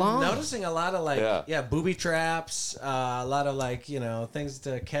so I've been long. noticing a lot of Yeah. booby traps, a lot of things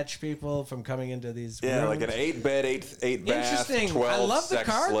to catch people from coming into these Yeah, rooms. like an 8-bed, 8 bath, Interesting. 12 I love the sex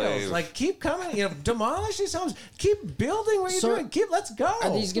Cardinals. slave. Like, keep coming. Demolish these homes. Keep building what you're So, doing. Let's go. Are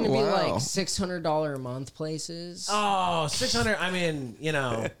these going to be Wow. like $600 a month places? Oh, 600. I mean,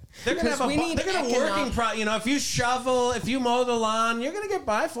 they're gonna have we need they're gonna working if you shovel, if you mow the lawn, you're gonna get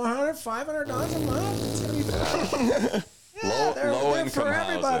by $400, $500 a month. It's gonna be fun. Yeah, they're low for income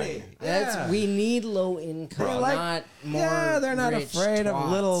everybody. housing. Yeah. We need low income, They're like- not more. Yeah, they're not rich afraid of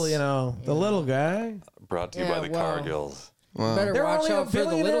twats. little, the little guy. Brought to you Yeah, by the well. Cargills. Better They're watch only a out for the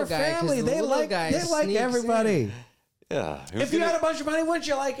billionaire little guy because family. the They little like guy they like sneaks everybody. in. Yeah. If you had a bunch of money, wouldn't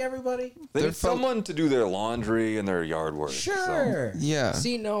you like everybody? They need someone to do their laundry and their yard work. so- Sure. Yeah.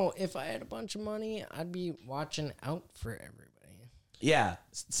 See, no, if I had a bunch of money, I'd be watching out for everybody. Yeah.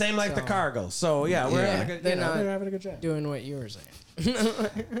 Same like the Cargills. So yeah, we're Yeah, having a good, they're not- they're having a good job. Doing what you were saying.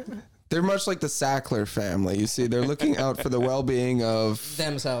 They're much like the Sackler family. You see, they're looking out for the well-being of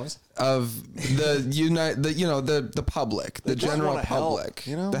Themselves. the public, the just general wanna help, public,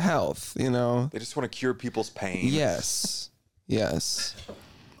 you know? the health. They just want to cure people's pain. Yes. Yes.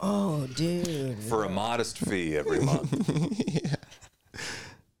 Oh, dude. For a modest fee every month.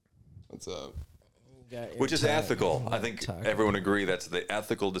 What's up? Which is ethical. I think everyone agree that's the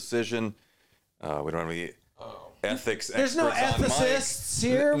ethical decision. We don't have any ethics There's no experts on mic. ethicists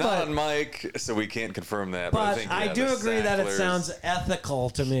here, Not but on mic, so we can't confirm that. but think, I yeah, do the agree that it Sacklers, sounds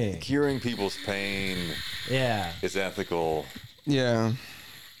ethical to me. curing people's pain Yeah. is ethical. Yeah.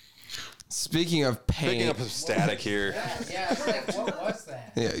 Speaking of Picking pain. up some static here. Yeah, it's like, what was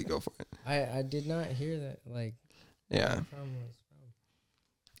that? Yeah, you go for it. I did not hear that. Like, Yeah.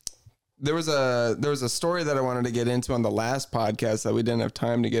 There was a story that I wanted to get into on the last podcast that we didn't have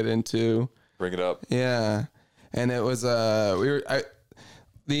time to get into. Bring it up. Yeah, and it was the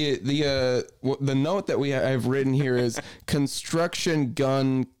note that I've written here is construction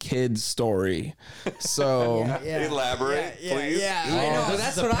gun kid story. So Elaborate, please. Yeah, Oh, I know. this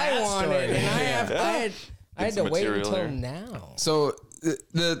That's is a what I Pat wanted, story. and I had to some wait material until here. now. So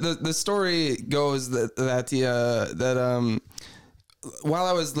the story goes that while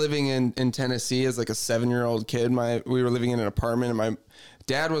I was living in Tennessee as like a 7-year-old kid, we were living in an apartment, and my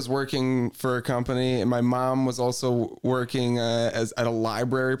Dad was working for a company, and my mom was also working as at a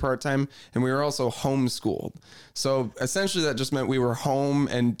library part-time, and we were also homeschooled. So essentially that just meant we were home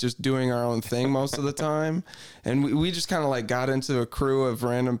and just doing our own thing most of the time. And we just kind of like got into a crew of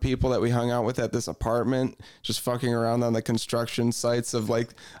random people that we hung out with at this apartment, just fucking around on the construction sites of like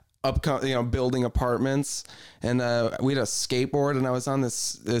building apartments. And we had a skateboard, and I was on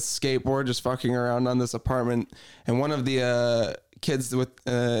this skateboard just fucking around on this apartment. And one of the kids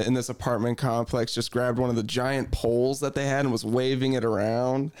in this apartment complex just grabbed one of the giant poles that they had and was waving it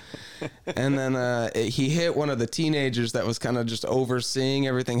around. And then he hit one of the teenagers that was kind of just overseeing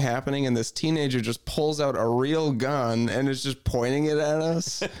everything happening. And this teenager just pulls out a real gun and is just pointing it at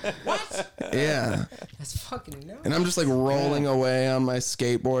us. What? Yeah. That's fucking nuts. And I'm just like rolling away on my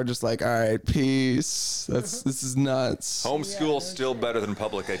skateboard, just like, all right, peace. This is nuts. Homeschool's still better than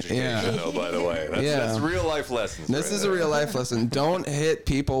public education, though, by the way. That's real life lessons. This is a real life lesson. Don't hit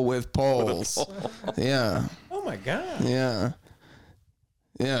people with poles. Yeah. Oh my god. Yeah.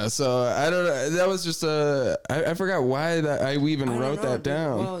 Yeah, so I don't know. That was just I forgot why we even wrote that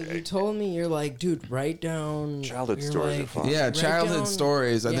down. Well, you told me, you're like, dude, write down Childhood stories are fun. Yeah, childhood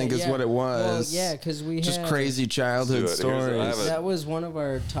stories, I think is what it was. Well, yeah, because we just had crazy childhood stories. That was one of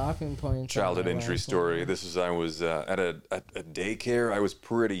our talking points. Childhood injury story. This is, I was at a daycare. I was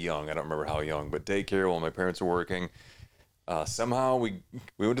pretty young. I don't remember how young, but daycare while my parents were working. Somehow we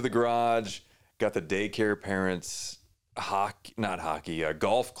went to the garage, got the daycare parents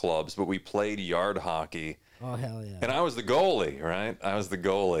golf clubs, but we played yard hockey. Oh, hell yeah. And I was the goalie, right? I was the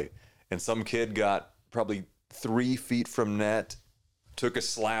goalie. And some kid got probably 3 feet from net, took a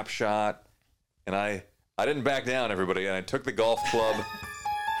slap shot, and I didn't back down, everybody, and I took the golf club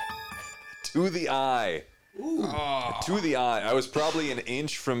to the eye. To the eye. I was probably an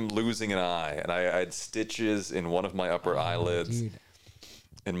inch from losing an eye, and I had stitches in one of my upper eyelids. Dude.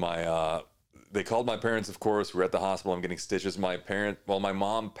 And my they called my parents, of course. We were at the hospital. I'm getting stitches. My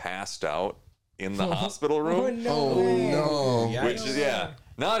mom passed out in the hospital room. No. Which is,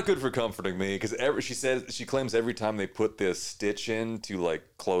 not good for comforting me, because she claims every time they put this stitch in to like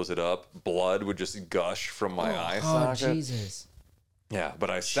close it up, blood would just gush from my eye socket. Oh, Jesus. Yeah, but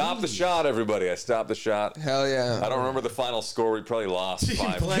I stopped the shot, everybody. I stopped the shot. Hell yeah. I don't remember the final score. We probably lost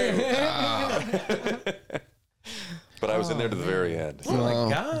 5-2. But I was in there to the very end. Oh my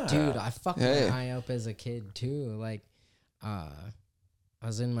god, dude! I fucked my eye up as a kid too. Like, I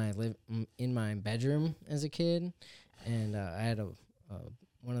was in my bedroom as a kid, and I had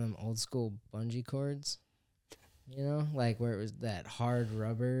one of them old school bungee cords. You know, like where it was that hard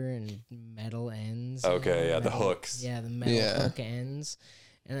rubber and metal ends. Okay, the hooks. Yeah, the metal hook ends.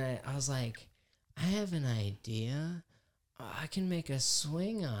 And I was like, I have an idea. I can make a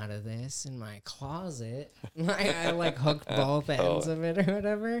swing out of this in my closet. I like hooked both ends of it or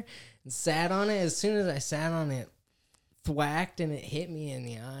whatever and sat on it. As soon as I sat on it, thwacked, and it hit me in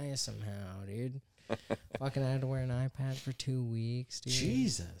the eye somehow, dude. Fucking had to wear an iPad for 2 weeks, dude.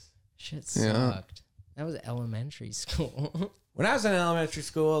 Jesus. Shit sucked. That was elementary school. When I was in elementary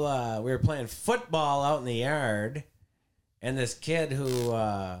school, we were playing football out in the yard, and this kid who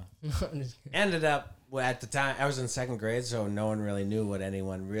ended up, at the time, I was in 2nd grade, so no one really knew what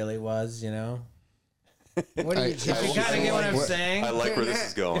anyone really was, you know? What are you If you kind of get what I'm saying? I like where this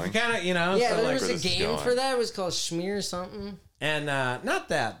is going. If you kind of, you know? Yeah, so there like, was where a this is game going. for that. It was called Schmear something. and not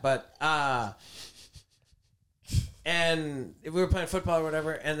that, but and we were playing football or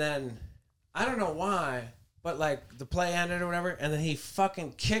whatever, and then I don't know why, but like the play ended or whatever, and then he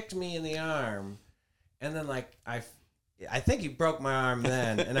fucking kicked me in the arm, and then like I think he broke my arm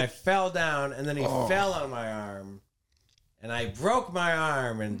then, and I fell down, and then he fell on my arm, and I broke my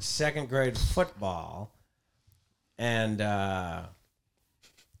arm in 2nd grade football, and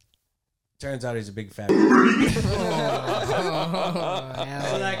turns out he's a big fat. So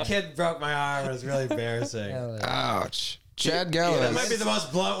that kid broke my arm. It was really embarrassing. Ouch. Chad Gallows. That might be the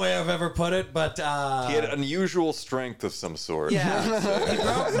most blunt way I've ever put it, but He had unusual strength of some sort. yeah, he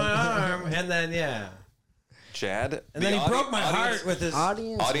broke my arm, and then Chad. and then he broke my heart with his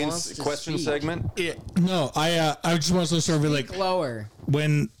Audience wants audience to question speak. segment. Yeah, no, I just want to sort of like Lower.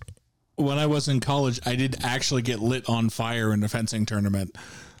 when I was in college, I did actually get lit on fire in a fencing tournament.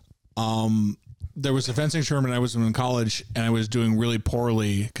 There was a fencing tournament I was in college, and I was doing really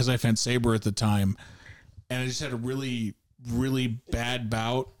poorly because I fenced saber at the time, and I just had a really, really bad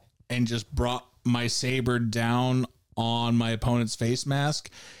bout and just brought my saber down on my opponent's face mask,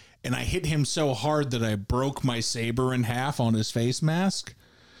 and I hit him so hard that I broke my saber in half on his face mask,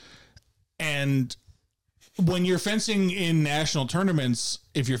 and when you're fencing in national tournaments,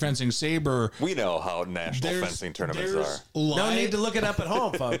 if you're fencing saber, We know how national fencing tournaments are. No need to look it up at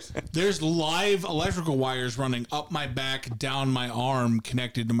home, folks. There's live electrical wires running up my back, down my arm,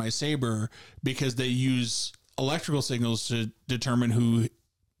 connected to my saber, because they use electrical signals to determine who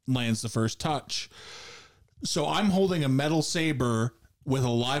lands the first touch. So I'm holding a metal saber with a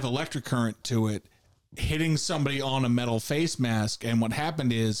live electric current to it, hitting somebody on a metal face mask. And what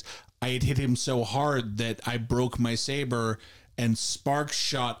happened is I had hit him so hard that I broke my saber, and sparks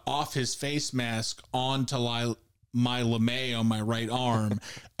shot off his face mask onto my lame on my right arm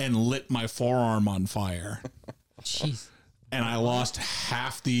and lit my forearm on fire. Jeez. And I lost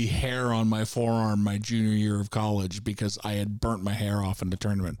half the hair on my forearm my junior year of college because I had burnt my hair off in the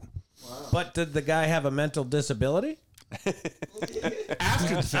tournament. But did the guy have a mental disability?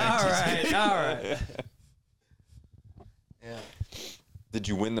 After the fact. All right. Did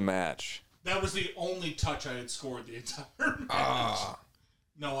you win the match? That was the only touch I had scored the entire match.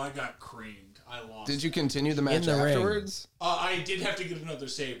 No, I got creamed. I lost. Did you continue the match the ring. afterwards? I did have to get another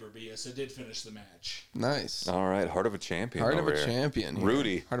saber, but yes, I did finish the match. Nice. All right, heart of a champion. Heart of over a here. champion. here.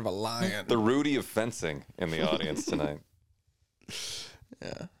 Rudy. Heart of a lion. The Rudy of fencing in the audience tonight.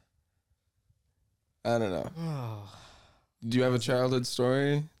 Yeah. I don't know. Do you have a childhood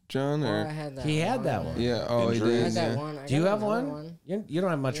story, John? Well, Or I had that. He had that one. yeah. Oh, he Injuries. I did. had that Yeah. one. I Do you got have another one? You don't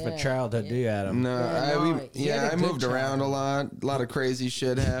have much of a Yeah. childhood, do you, Adam? No, Yeah, no, he had I a good moved around a lot of crazy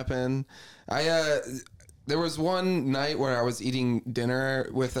shit happened. There was one night where I was eating dinner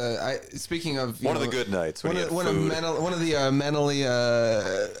with speaking of One of the good nights when you had food. I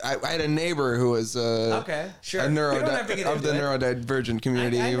had a neighbor who was Okay, sure. a You don't have to get of the into it. neurodivergent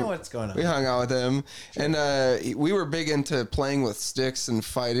community. I know what's going on. We hung out with him, and we were big into playing with sticks and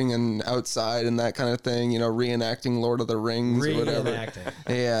fighting and outside and that kind of thing. You know, reenacting Lord of the Rings or whatever. Reenacting.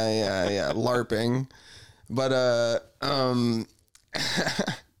 Yeah, LARPing. But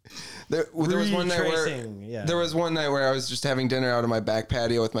there was one night where Retracing, yeah. there was one night where I was just having dinner out on my back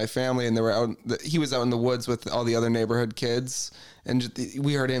patio with my family, and they were out. He was out in the woods with all the other neighborhood kids, and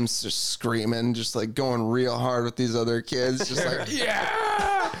we heard him just screaming, just like going real hard with these other kids, just like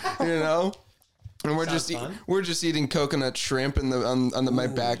yeah, you know. And we're just eating coconut shrimp in the on my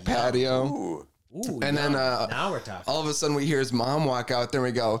back patio. Ooh. Ooh, And then now we're talking. all of a sudden we hear his mom walk out there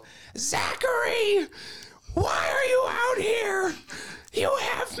and we go, Zachary, why are you out here? You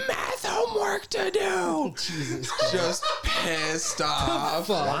have math homework to do. Just pissed off.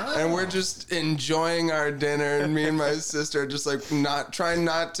 And we're just enjoying our dinner, and me and my sister just like trying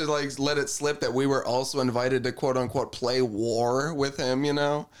not to like let it slip that we were also invited to quote unquote play war with him, you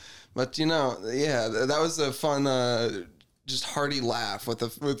know? But you know, yeah, that was a fun just hearty laugh with I'm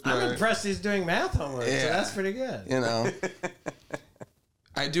my impressed he's doing math homework, so Yeah. that's pretty good. you know.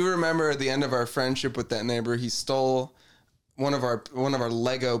 I do remember at the end of our friendship with that neighbor, he stole one of our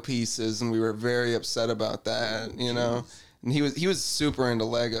Lego pieces, and we were very upset about that, you know. And he was super into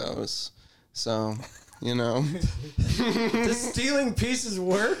Legos, so you know. Does stealing pieces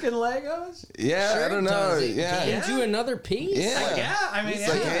work in Legos? Yeah, Sure I don't it know. does. It Yeah. gives you another piece. Yeah. Yeah, I mean, He's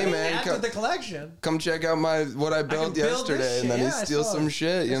like, hey, man, add to come- the collection. Come check out what I built build this yesterday, shit. and then Yeah, he I steals some suppose.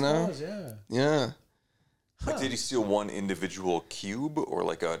 shit, you know. I suppose, Yeah. Like, did he steal one individual cube or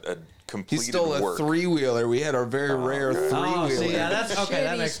like a He completed stole a work? 3-wheeler. We had a very rare okay. 3-wheeler. Oh, see, yeah, that's okay. Shit,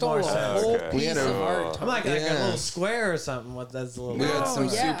 That he makes stole more a sense. whole Okay. We piece had of a- art. I'm like a Yeah. little square or something. What that's a little. We had some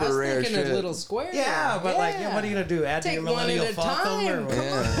yeah, I super was rare thinking shit. a little square. Yeah, but like, what are you gonna do? Add to Take your one Millennial at a Falcon? time. Or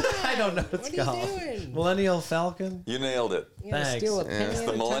Yeah. I don't know what it's What are you called. doing? Millennial Falcon. You nailed it. You gotta Thanks. steal a penny at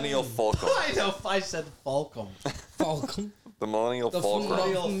The a Millennial time. Falcon. I know. I said Falcon. Falcon. The Millennial The Falcon.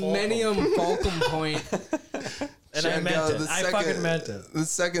 Millennial Falcon. Millennium Falcon point. And I Chad meant Gallo, it. I fucking meant it. The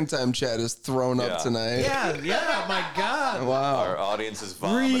second time Chad is thrown Yeah. up tonight. Yeah. My God. Wow. Our audience is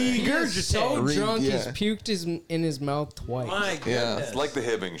vomiting. He is so Re- drunk, he's yeah. puked in his mouth twice. My goodness. Yeah. It's like the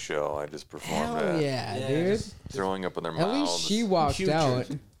Hibbing show. I just performed Hell that. yeah, Yeah, dude. just- Throwing up in their At mouths. least she walked Putrid. out.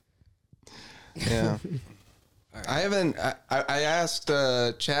 Yeah. I haven't. I asked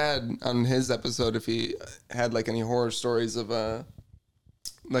Chad on his episode if he had like any horror stories of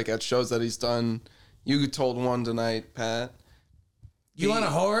like at shows that he's done. You told one tonight, Pat. You want a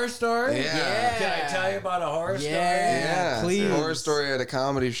horror story? Yeah. Can I tell you about a horror story? Yeah, please. Horror story at a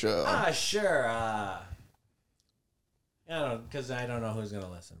comedy show. Sure. I don't, because I don't know who's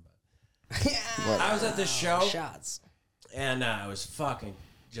gonna listen. But I was at this show, Shots. and it was fucking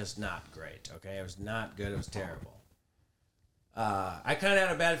just not great. Okay, it was not good. It was terrible. I kind of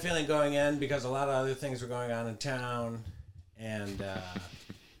had a bad feeling going in because a lot of other things were going on in town, and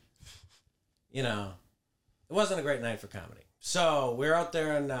you know, it wasn't a great night for comedy. So we were out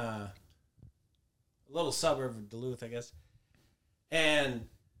there in a little suburb of Duluth, I guess. And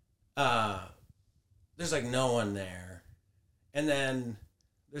there's like no one there. And then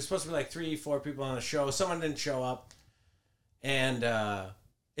there's supposed to be like 3-4 people on the show. Someone didn't show up. And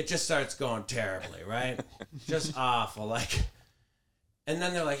it just starts going terribly, right? Just awful. Like, and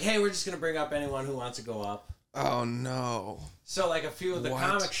then they're like, hey, we're just going to bring up anyone who wants to go up. Oh, no. So like a few of the What?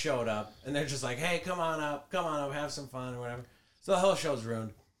 comics showed up, and they're just like, hey, come on up, have some fun or whatever. So the whole show's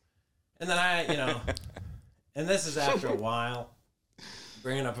ruined. And then and this is after a while,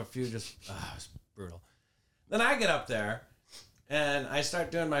 bringing up a few just, it was brutal. Then I get up there, and I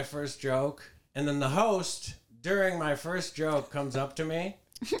start doing my first joke, and then the host, during my first joke, comes up to me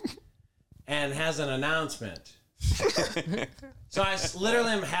and has an announcement. So I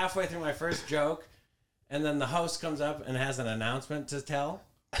literally am halfway through my first joke, and then the host comes up and has an announcement to tell.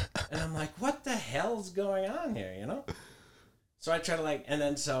 And I'm like, what the hell's going on here, you know? So I try to and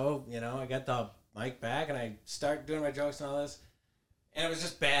then I got the mic back and I start doing my jokes and all this. And it was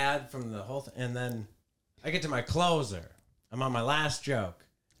just bad from the whole thing. And then I get to my closer. I'm on my last joke.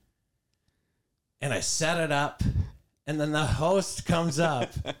 And I set it up. And then the host comes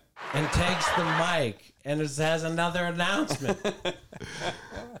up and takes the mic and it has another announcement.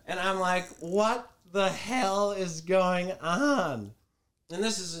 And I'm like, what the hell is going on? And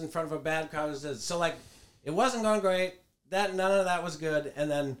this is in front of a bad crowd. So it wasn't going great. None of that was good. And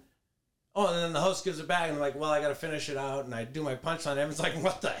then the host gives it back and I'm like, well, I got to finish it out. And I do my punchline. Everyone's like,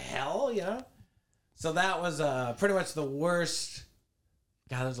 what the hell? You know? So that was pretty much the worst.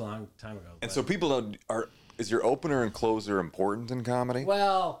 God, that was a long time ago. And so people is your opener and closer important in comedy?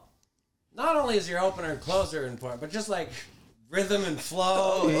 Well, not only is your opener and closer important, but just like rhythm and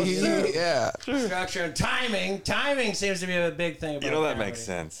flow, Yeah. structure and timing. Timing seems to be a big thing about That comedy. makes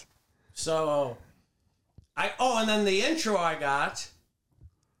sense. So, and then the intro I got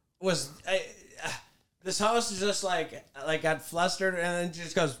was this host is just like got flustered and then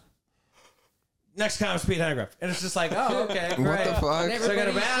just goes, next comic, Pete Hennegrove. And it's just like, oh, okay, great. What the fuck? So I got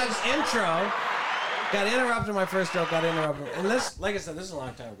a bad intro. Got interrupted my first joke. Got interrupted. And this, like I said, this is a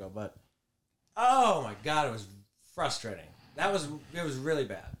long time ago, but oh my God, it was frustrating. It was really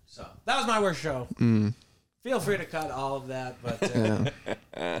bad. So that was my worst show. Feel free to cut all of that, but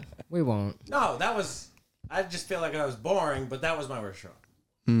We won't. no, I just feel like I was boring, but that was my worst show.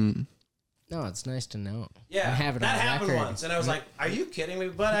 No, it's nice to know. Yeah, I have it that on happened record. once, and I was like, "Are you kidding me?"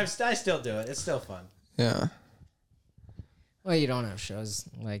 But I still do it. It's still fun. Yeah. Well, you don't have shows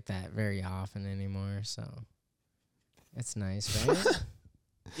like that very often anymore, so it's nice, right?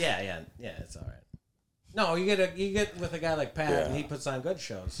 Yeah, it's all right. No, you get with a guy like Pat, and he puts on good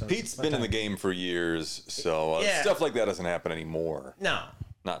shows. So Pete's been in the game for years, so stuff like that doesn't happen anymore. No,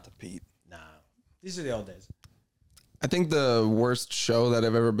 Not to Pete. no, these are the old days. I think the worst show that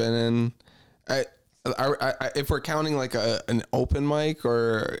I've ever been in, if we're counting like an open mic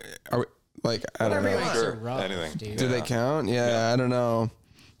or like, I don't know. Mics Sure. are rough, Anything. dude. Do they count? Yeah, I don't know.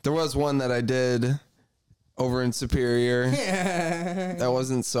 There was one that I did over in Superior. That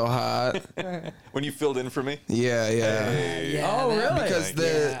wasn't so hot. When you filled in for me? Yeah. Yeah, Oh, that- really? Because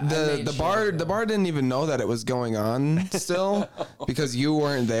Yeah, I made the sure bar didn't even know that it was going on still because you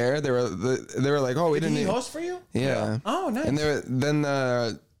weren't there. They were like, oh, we Did didn't. he even- host for you? Yeah. Oh, nice. And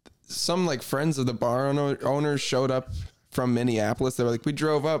then some like friends of the bar owners showed up from Minneapolis. They were like, we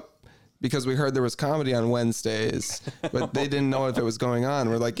drove up because we heard there was comedy on Wednesdays, but they didn't know if it was going on.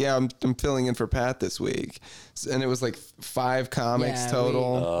 We're like, yeah, I'm filling in for Pat this week. And it was like 5 comics Yeah,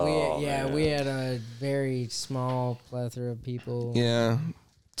 total. we had a very small plethora of people. Yeah.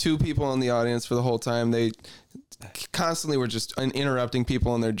 2 people in the audience for the whole time. They constantly were just interrupting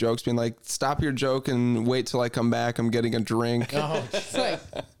people in their jokes, being like, stop your joke and wait till I come back. I'm getting a drink. Oh, It's like,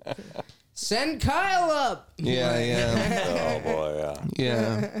 send Kyle up. Yeah. Oh, boy,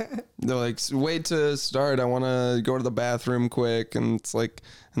 Yeah. They're like, wait to start. I want to go to the bathroom quick. And it's like,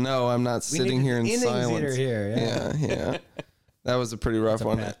 no, I'm not sitting here in silence. Here, Yeah. That was a pretty rough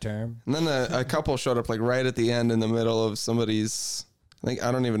one. That term. And then a couple showed up like right at the end in the middle of somebody's, I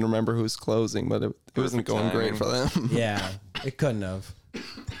don't even remember who's closing, but it wasn't going great for them. Yeah, it couldn't have.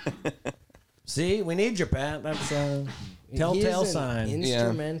 See, we need you, Pat. That's a telltale He is an sign.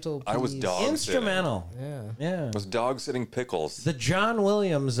 Instrumental. I was piece. dog Instrumental. Yeah. Yeah. Was dog sitting pickles. The John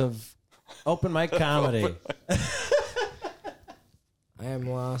Williams of open mic comedy. I am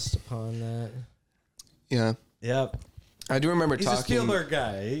lost upon that. Yeah. Yep. I do remember He's talking. a Spielberg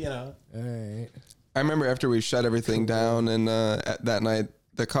guy, you know. All right. I remember after we shut everything down and that night,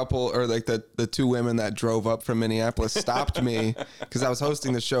 the couple or like the 2 women that drove up from Minneapolis stopped me because I was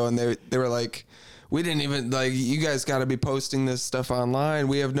hosting the show and they were like, we didn't even you guys got to be posting this stuff online.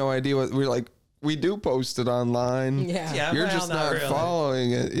 We have no idea what we're like. we do post it online. Yeah. You're well, just not really.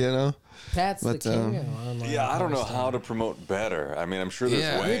 following it, you know? Pat's the But, king of online. Yeah, I don't know posting. how to promote better. I mean, I'm sure there's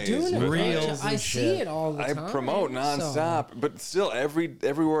Yeah. You're ways. You're doing but it Reels I and see shit. it all the I time. promote so- nonstop, but still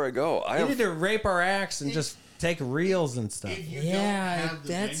everywhere I go, I You have need to rape our acts and just take reels and stuff. If you Yeah, don't have the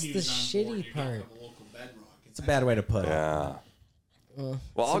that's the venues on board, shitty you don't part. have a local bedrock. It's a bad way to put it. yeah. Well,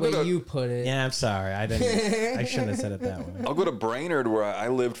 I'll the go way to you put it. Yeah, I'm sorry. I didn't. I shouldn't have said it that way. I'll go to Brainerd where I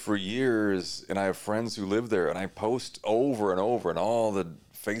lived for years, and I have friends who live there, and I post over and over in all the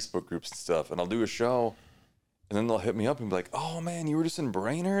Facebook groups and stuff, and I'll do a show, and then they'll hit me up and be like, "Oh man, you were just in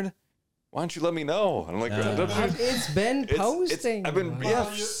Brainerd? Why don't you let me know?" And I'm like, It's been posting. I've been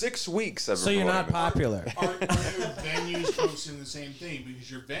Well, 6 weeks. I've So been you're not promoting popular. Are your venues posting the same thing? Because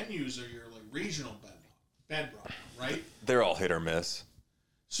your venues are your like regional bedrock, right? it. They're all hit or miss.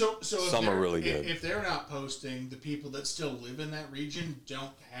 So if Some are they're- really good. If they're not posting, the people that still live in that region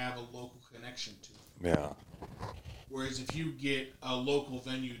don't have a local connection to it. Yeah. Whereas if you get a local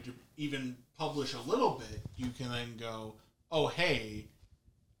venue to even publish a little bit, you can then go, "Oh, hey,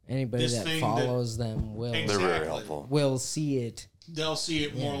 Anybody this that thing follows them will They're very Exactly. helpful. see it. they'll see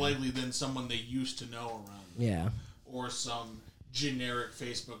it more likely than someone they used to know around, Yeah. or some generic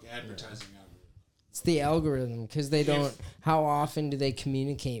Facebook advertising algorithm." It's the algorithm because they don't. How often do they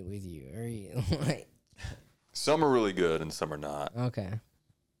communicate with you? Are you like Some are really good and some are not. okay?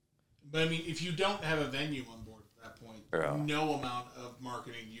 But I mean, if you don't have a venue on board at that point, Yeah. no amount of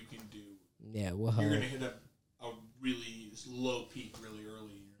marketing you can do. Yeah, well, You're going to hit a really low peak really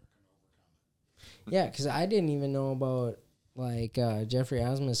early, and you're not going to overcome yeah, because I didn't even know about like Jeffrey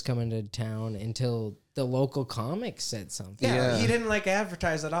Osmus coming to town until the local comics said something. Yeah, Yeah. he didn't like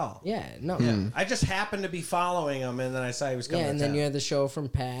advertise at all. Yeah, no. I just happened to be following him, and then I saw he was coming. Yeah, and to then town. you had the show from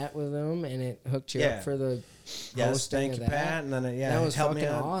Pat with him, and it hooked you Yeah. up for the Yes, hosting thank of you, that. Pat. And then That was helped me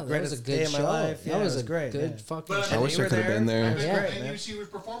fucking out. awesome. That was a Greatest good day of my show. life. Yeah, That was it was a great. good yeah. fucking But show. I wish You I were could have been there. it. Yeah. The venues he was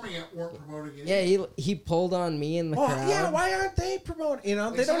performing at weren't promoting it. Yeah, he pulled on me in the Well, crowd. yeah. Why aren't they promoting? You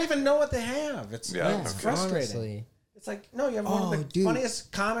know, they don't even know what they have. It's Yeah. it's frustrating. Honestly. It's like, no, you have one of the dude.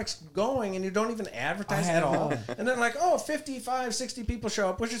 funniest comics going, and you don't even advertise at all. And then like, oh, 55, 60 people show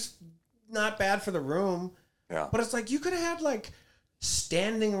up, which is not bad for the room. Yeah. But it's like you could have had like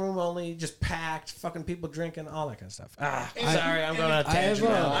standing room only, just packed, fucking people drinking, all that kind of stuff. Sorry, I'm going on a I have tangent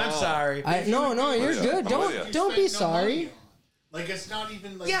a- now. I'm sorry. No, you're Yeah, good. I'm with you. Don't You don't be spend no money sorry, on it. Like, it's not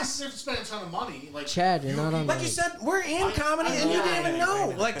even like Yes. you have to spend a ton of money. Like, Chad. You're not on. Like you said, we're in comedy, and you didn't even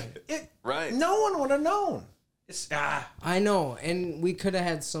know. Like it, Right. no one would have known. It's I know, and we could have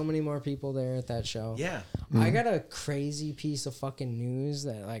had so many more people there at that show. yeah. I got a crazy piece of fucking news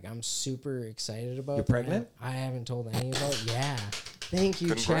that like I'm super excited about. You're that pregnant? I haven't told any about. Yeah. Thank you,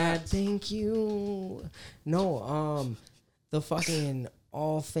 Chad. Congrats. Thank you. No, the fucking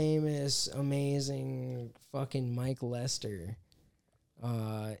all famous, amazing fucking Mike Lester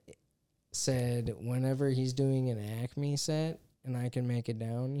said whenever he's doing an Acme set and I can make it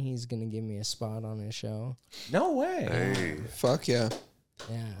down, he's gonna give me a spot on his show. No way. Hey, Fuck yeah.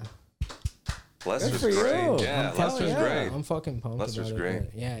 Yeah. Lester's for you. great. Yeah, Hell Lester's yeah. great. I'm fucking pumped Lester's about great.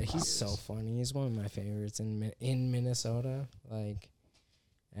 it. but yeah, he's so funny. He's one of my favorites in Minnesota. Like,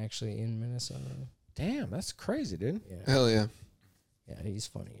 actually in Minnesota. Damn, that's crazy, dude. Yeah, Hell yeah. yeah, he's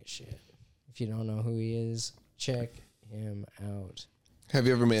funny as shit. If you don't know who he is, check him out. Have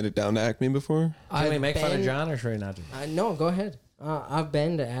you ever made it down to Acme before? Can we make fun of been- John or should we not do that? No, go ahead. I've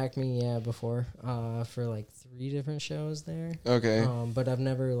been to Acme, before, for like 3 different shows there. Okay. But I've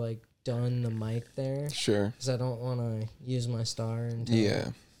never like done the mic there Sure. because I don't want to use my star until Yeah.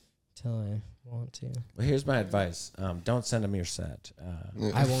 I want to. Well, here's my advice. Don't send him your set.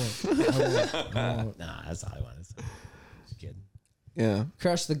 I won't. Nah, that's all I wanted to say. Just kidding. Yeah.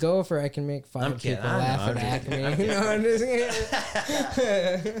 Crush the Gopher, I can make 5 I'm kidding. people I know, laugh I'm at kidding. Acme. No, I'm just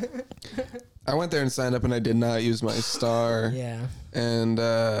kidding. I went there and signed up and I did not use my star. Yeah. And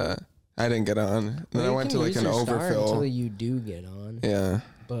I didn't get on. And then I You went can to like use an your star until overfill. you do get on. Yeah.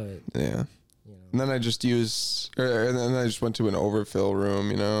 But, Yeah. you know. And then I just used, and then I just went to an overfill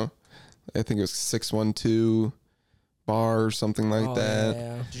room, you know. I think it was 612 bar or something like Oh, that.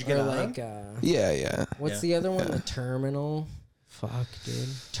 yeah. Did you get Or on? like, Yeah, yeah. what's Yeah. the other one? The terminal. Fuck, dude.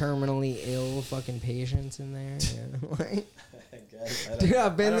 Terminally ill fucking patients in there. Yeah. Like, dude,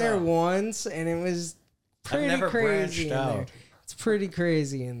 I've been there once and it was pretty never crazy in branched there. out. It's pretty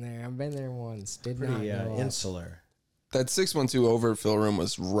crazy in there. I've been there once. Did not Pretty go up. insular. That 612 overfill room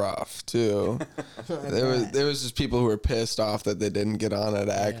was rough too. there was just people who were pissed off that they didn't get on at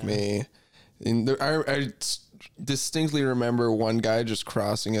Acme. And I distinctly remember one guy just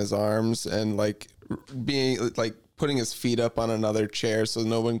crossing his arms and like being like putting his feet up on another chair so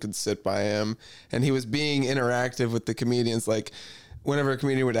no one could sit by him. And he was being interactive with the comedians. Like, whenever a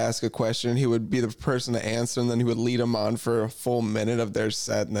comedian would ask a question, he would be the person to answer, and then he would lead them on for a full minute of their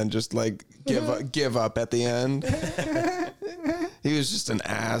set, and then just like give up at the end. He was just an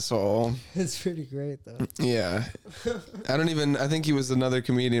asshole. It's pretty great though. Yeah. I think he was another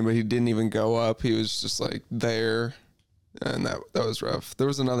comedian, but he didn't even go up. He was just like there. And that was rough. There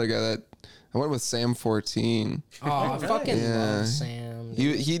was another guy that I went with Sam 14. Oh, I fucking love Sam.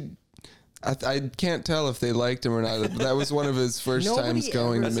 I can't tell if they liked him or not. That was one of his first times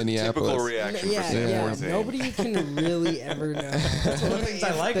going to Minneapolis. Typical reaction for Sam 14. Nobody can really ever know. That's one of the things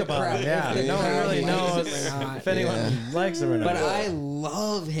I like about him. Yeah, no one really knows if anyone likes him or not. But I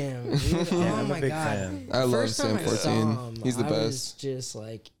love him. Dude. Oh my god! Fan. I love First Sam time I saw 14. him, He's the I best. was just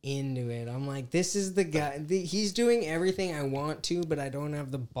like into it. I'm like, this is the guy. He's doing everything I want to, but I don't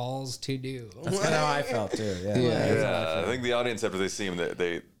have the balls to do. That's kind of how I felt too. Yeah. Yeah, I think the audience, after they see him,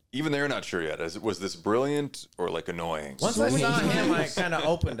 they're not sure yet. Was this brilliant or like annoying? Once I saw him, I kind of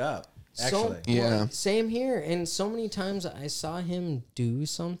opened up. Actually, Same here. And so many times I saw him do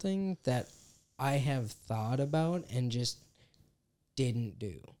something that I have thought about and just didn't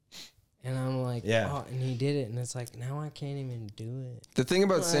do. And I'm like, oh, and he did it. And it's like, now I can't even do it. The thing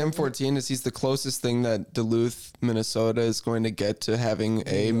about Sam 14 is he's the closest thing that Duluth, Minnesota is going to get to having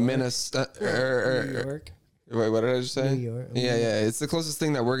a Minnesota. New York. Wait, what did I just say? New York. Yeah. It's the closest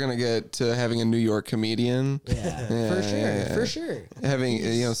thing that we're gonna get to having a New York comedian. Yeah, for sure.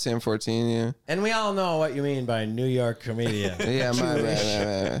 Having Sam 14. Yeah. and we all know what you mean by New York comedian. Yeah, my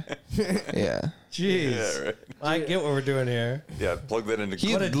bad. Yeah. Jeez, Yeah, right. I get what we're doing here. Yeah, plug that into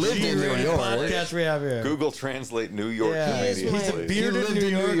He Google. lived in New York. Podcast we have here. Google Translate New York Yeah, comedian. he's a please. He lived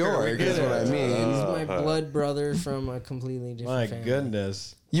in New York, is what I mean. He's my blood brother from a completely different My family.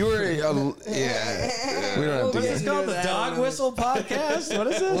 goodness. You were, We don't have to What's this get. called? The Dog Whistle Podcast? What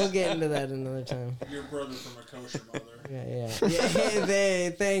is this? We'll get into that another time. Your brother from a kosher mother. Yeah.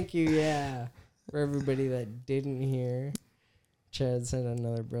 Thank you. Yeah, for everybody that didn't hear, Chad said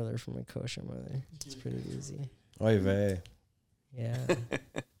another brother from a kosher mother. It's pretty easy. Oy vey. Yeah.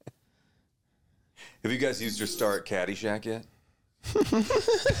 Have you guys used your star at Caddyshack yet?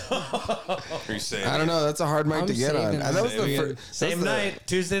 Are you saying? I don't know. That's a hard mic I'm to get on. saving That was the Saving first. Same night,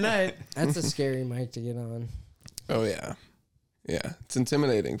 Tuesday night. That's a scary mic to get on. Oh yeah, it's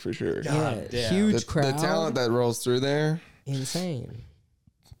intimidating for sure. God Yeah, damn. huge The crowd. talent that rolls through there. Insane.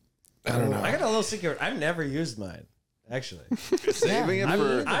 I don't know. I got a little secret. I've never used mine, actually. Saving it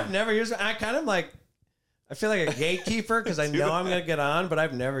for. I've never used it. I kind of like, I feel like a gatekeeper because I know I'm going to get on, but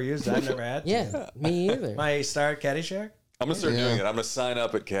I've never used it. I've never had to. Yeah, me either. My star at Caddyshack? I'm gonna start doing it. I'm gonna sign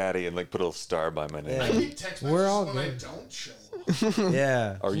up at Caddy and like put a little star by my name. I get text We're all messages when I good. don't show up.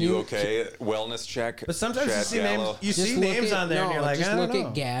 Yeah. Are you okay? Wellness check. But sometimes you Chad see Gallo. names, you Just see look names at- on there and you're like, just I don't look know.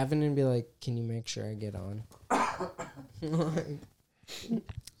 at Gavin and be like, "Can you make sure I get on?"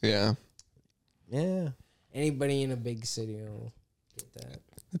 Yeah. Yeah. Anybody in a big city will get that.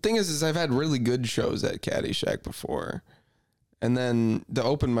 The thing is I've had really good shows at Caddyshack before, and then the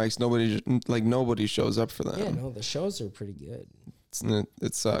open mics, nobody shows up for them. Yeah, no, the shows are pretty good.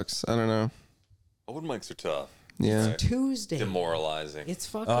 It sucks. I don't know. Open mics are tough. Yeah. Tuesday. Demoralizing. It's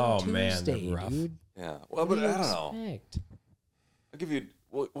fucking Oh, man, Tuesday, they're rough. dude. Yeah. Well, What but do you I don't know. expect?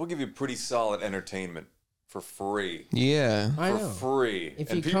 We'll give you pretty solid entertainment for free. Yeah. I For know. free. If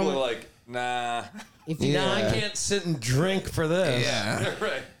And you people come- are like, nah. If you Yeah. I can't sit and drink for this. Yeah.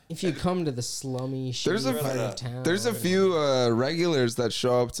 Right. if you come to the slummy There's shitty a- part of town, There's a few regulars that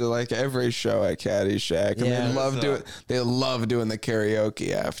show up to like every show at Caddyshack, and Yeah. they love doing the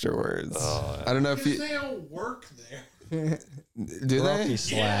karaoke afterwards. I don't know if Because you they all work there. do Rocky they.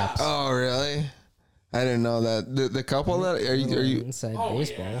 slaps. Oh really? I didn't know that. The couple that are you inside Oh,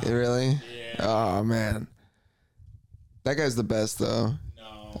 baseball. yeah. really? Yeah. Oh man, that guy's the best though.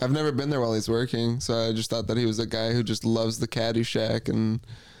 No. I've never been there while he's working, so I just thought that he was a guy who just loves the Caddyshack and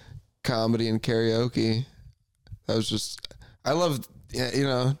comedy and karaoke. That was just, I loved,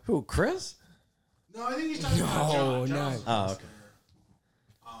 Who, Chris? No, I think he's talking about John. no. John's Oh, the okay. master.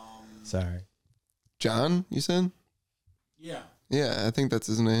 Sorry. John, you said? Yeah. Yeah, I think that's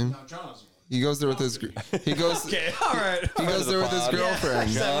his name. No, John is. He goes there with his, he goes, Okay, all right. he goes there with his pod.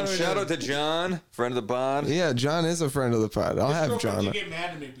 girlfriend. John, shout out to John, friend of the pod. Yeah, John is a friend of the pod. I'll have Girlfriend John. did get mad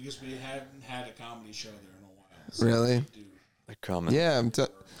at me because we hadn't had a comedy show there in a while. So Really? dude, They're coming. Yeah,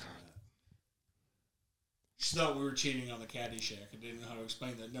 she thought we were cheating on the Caddyshack. I didn't know how to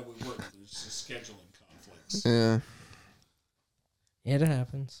explain that. No, we weren't. There's just scheduling conflicts. yeah. It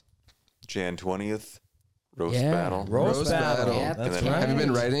happens. Jan 20th. Roast Yeah. battle. Roast battle. Yeah, That's And then- right. Have you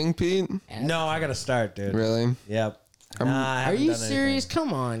been writing, Pete? No, I gotta start, dude. Really? Yep. Nah, I Are haven't you done serious?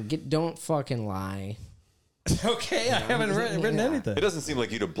 Come on, don't fucking lie. anything. Okay, I haven't written anything. It doesn't seem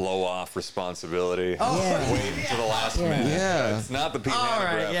like you to blow off responsibility. Yeah. Wait until the last minute. Yeah. It's not the Pete All Hanegraaff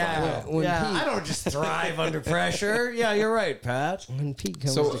right, yeah. When Yeah, Pete- I don't just thrive under pressure. Yeah, you're right, Pat. When Pete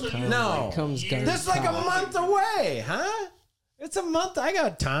comes So- to come, No. comes gun This is like a talk. month away, huh? It's a month. I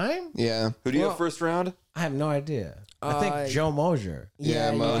got time. Yeah. Who do you have first round? I have no idea. I think Joe Mosier.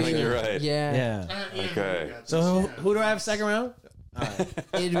 Yeah, you Mo, I do. think you're right. Yeah, Yeah. Okay. So who do I have second round?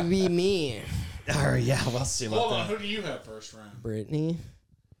 it'd be me, Oh yeah, we'll see about Hold on, that. who do you have first round? Brittany.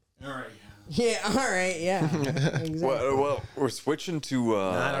 All right. Yeah, all right, yeah, exactly. Well, we're switching to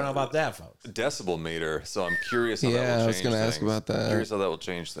I don't know about that, folks. decibel meter, so I'm curious how Yeah, that will I change was gonna ask things. about that. Curious how that will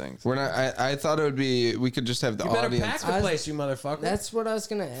change things. We're not. I thought it would be. We could just have the You better audience. pack the place, you motherfucker. That's what I was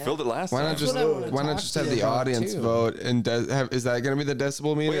gonna ask. Filled it last Why time. not just what I wanna why not talk just to have you the about, audience too. vote and is that going to be the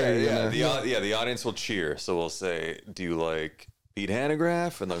decibel meter? Well, or are you gonna- the audience will cheer. So we'll say, "Do you like Pete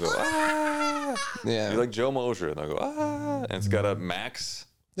Hanegraaff?" And they'll go, "Ah." yeah. Do you like Joe Mosier? And they'll go, "Ah." And it's got a max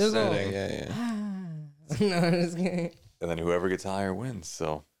setting, yeah. No, I'm just kidding. and then whoever gets higher wins.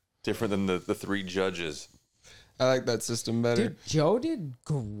 So different than the three judges. I like that system better. Dude, Joe did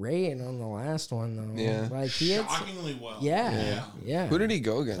great on the last one though. Yeah. like he had. Shockingly well. Yeah. Who did he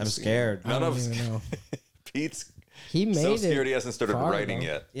go against? I'm scared. None I of don't us. even know. Pete's He made so it. scared he hasn't started far, writing though.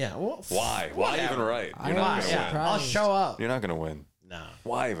 yet. Yeah. Well, Why? Why even write? You're not I'm gonna yeah. win. I'll surprised. show up. You're not gonna win. No.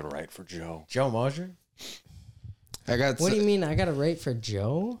 Why even write for Joe? Joe Mosier? I got. What do you mean? I got to write for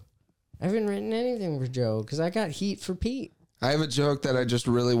Joe? I haven't written anything for Joe because I got heat for Pete. I have a joke that I just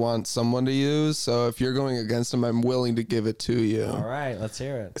really want someone to use. So if you're going against him, I'm willing to give it to you. All right, let's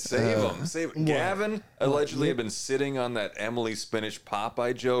hear it. Save him. Save Gavin allegedly had been sitting on that Emily Spinach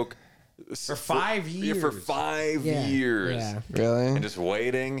Popeye joke For 5 years. For 5 Yeah. years. Yeah. Really? And just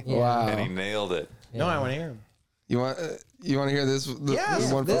waiting. Wow. And he nailed it. No, I want to hear him. You want to hear this? The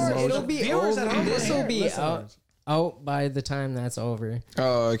Yes, one from this- Mojo? It'll be Viewers at over. home This will here, be listeners. out by the time that's over.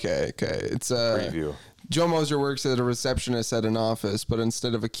 Oh, okay. It's Preview. Joe Moser works as a receptionist at an office, but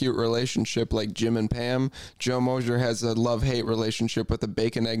instead of a cute relationship like Jim and Pam, Joe Moser has a love-hate relationship with a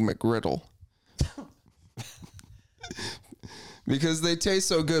bacon egg McGriddle. Because they taste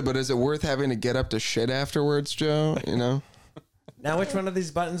so good, but is it worth having to get up to shit afterwards, Joe? You know? Now, which one of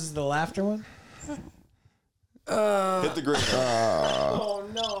these buttons is the laughter one? Hit the green one. Oh,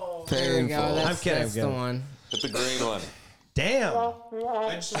 no. There we go. Painful. That's, I'm kidding, That's I'm the kidding. one. Hit the green one. Damn.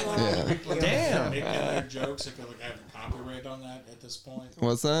 I just don't know people Damn. making their jokes. I feel like I have a copyright on that at this point.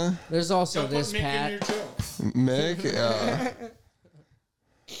 What's that? There's also Don't this put Mick in your Pat. joke. Mick?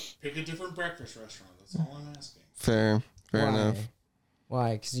 Pick a different breakfast restaurant. That's all I'm asking. Fair enough.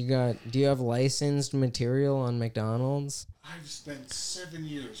 Why? Because do you have licensed material on McDonald's? I've spent 7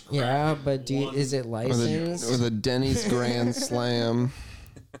 years. Yeah, crafting but one- is it licensed? With a Denny's Grand Slam.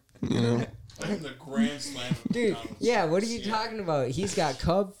 You know? I'm the Grand Slam of Dude, McDonald's. yeah, what are you talking about? He's got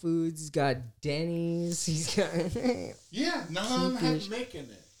Cub Foods, he's got Denny's, he's got... Yeah, none of them have making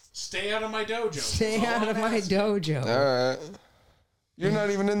it. Stay out of my dojo. Stay That's all out of I'm my asking. dojo. All right. You're not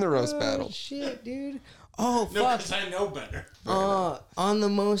even in the roast Oh, battle. shit, dude. Oh, No, fuck. because I know better. On the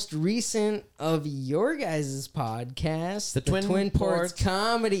most recent of your guys' podcast, the Twin Twin Ports Ports.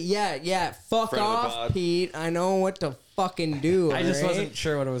 Comedy. Yeah. Fuck Friend of the off, pod. Pete. I know what to fucking do. I just alright? wasn't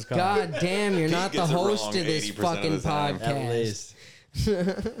sure what it was called. God damn, you're not the gets it host wrong of this 80% of fucking the time. podcast. At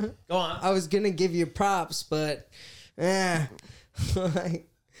least. Go on. I was gonna give you props, but like,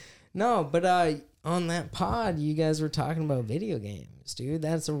 no, but on that pod, you guys were talking about video games, dude.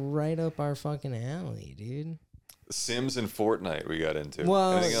 That's right up our fucking alley, dude. Sims and Fortnite we got into.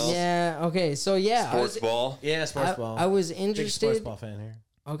 Well, Anything else? yeah, okay, so yeah, Sports ball. Yeah, sports ball. I was Big sports interested. ball fan here.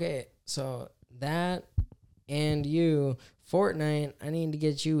 Okay, so that and you, Fortnite, I need to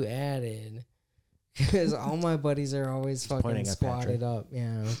get you added because all my buddies are always fucking pointing at squatted Patrick. up.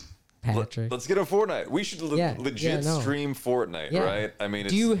 Yeah, Patrick. Let's get a Fortnite. We should legit no. stream Fortnite, Yeah. right? I mean,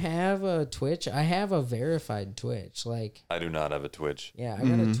 Do you have a Twitch? I have a verified Twitch. Like, I do not have a Twitch. yeah, I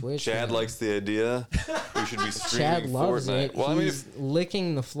got a Twitch. Chad now. likes the idea. We should be Chad streaming loves Fortnite. it. Well, I mean, He's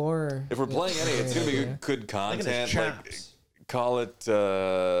licking the floor. if we're playing any, it's gonna be Yeah. good Look at his content. Like, chops. call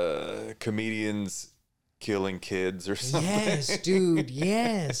it comedians killing kids or something. Yes, dude.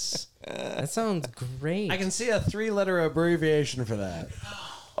 Yes, that sounds great. I can see a 3-letter abbreviation for that.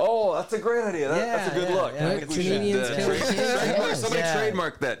 Oh, that's a great idea. That's a good Yeah, look. yeah. I think we should Comedians killing kids. trademark. Yes. Somebody Yeah.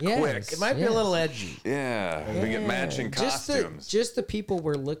 trademark that Yes. quick. It might be a little edgy. Yeah, we get matching costumes. Just the people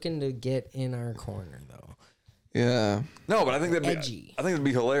we're looking to get in our corner, though. Yeah. No, but I think that'd be. Edgy. I think it'd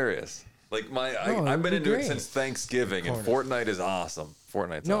be hilarious. Like No, I've been it'd be into it great. since Thanksgiving, and Fortnite is awesome.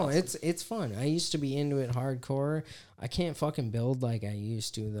 Fortnite's No, awesome. it's fun. I used to be into it hardcore. I can't fucking build like I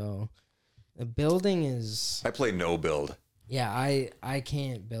used to though. The building is I play no build. yeah. I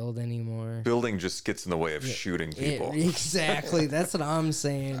can't build anymore. Building just gets in the way of shooting people. Exactly. That's what I'm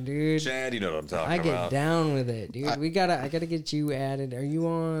saying, dude. Chad, you know what I'm talking I get about. down with it, dude. I gotta get you added. Are you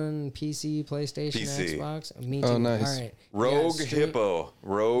on PC, PlayStation, PC. Xbox? Me too. Oh, nice. All right. Rogue Yeah, Hippo.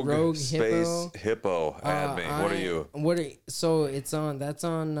 Rogue space Hippo. Add me. What are you? So it's on. That's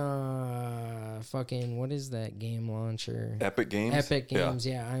on. Fucking. What is that game launcher? Epic Games? Epic Yeah. Games.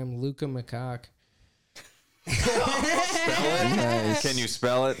 Yeah, I am Luca McCock. Nice. Can you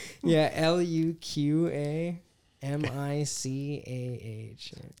spell it? Yeah, LUQA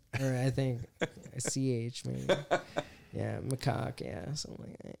MICAH, or I think CH maybe. Yeah, McCock. Yeah, something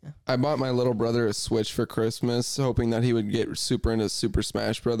like that. Yeah. I bought my little brother a Switch for Christmas, hoping that he would get super into Super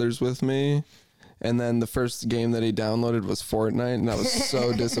Smash Brothers with me. And then the first game that he downloaded was Fortnite, and I was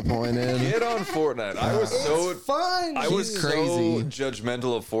so disappointed. Get on Fortnite. I was so Fun. I was crazy. so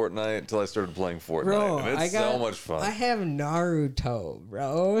judgmental of Fortnite until I started playing Fortnite. Bro, and it's so much fun. I have Naruto,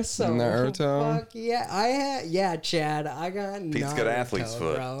 bro. So Naruto? fuck yeah, yeah, Chad. I got Pete's Naruto, got athlete's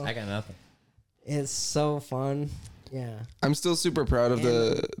foot. bro. I got nothing. It's so fun. Yeah. I'm still super proud of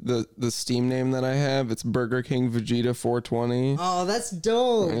the Steam name that I have. It's Burger King Vegeta 420. Oh, that's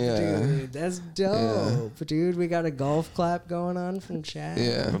dope, Yeah. dude. That's dope, dude. We got a golf clap going on from Chad.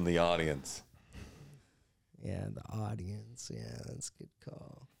 Yeah. From the audience. Yeah, the audience. Yeah, that's a good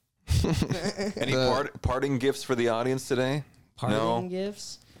call. Any parting gifts for the audience today? Parting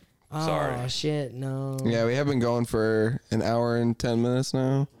gifts. Oh Sorry. shit, no. Yeah, we have been going for an hour and 10 minutes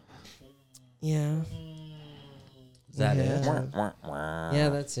now. Yeah. Is that it? Yeah,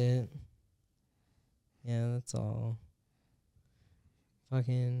 that's it. Yeah, that's all.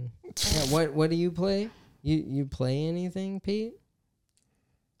 Fucking. Yeah, what do you play? You play anything, Pete?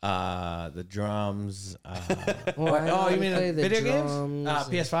 The Well, drums. I What? know Oh, you mean play the video games? drums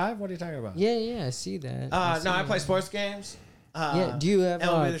and- PS5? What are you talking about? Yeah, I see that. No, I see play that. sports games. Yeah, do you have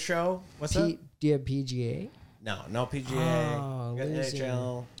MLB The Show? What's P- up? do you have PGA? No PGA. Oh, Got loser.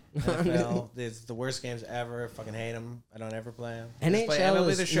 NHL. NFL. It's the worst games ever. Fucking hate them. I don't ever play them. NHL play MLB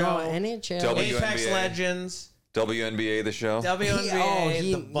is The Show. no NHL. W- Apex WNBA. Legends. WNBA the show.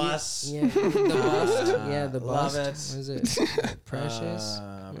 WNBA. The Bus. Yeah, the bus. Yeah, the love bus. it. Was it Precious?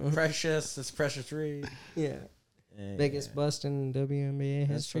 Precious. It's Precious Reed. Yeah. Biggest bust in WNBA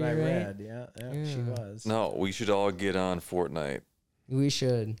That's history, what I right? read. Yeah, she Yeah. was. No, we should all get on Fortnite. We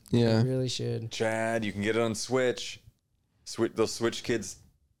should. Yeah. We really should. Chad, you can get it on Switch. Those Switch kids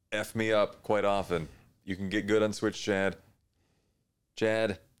F me up quite often. You can get good on Switch, Chad.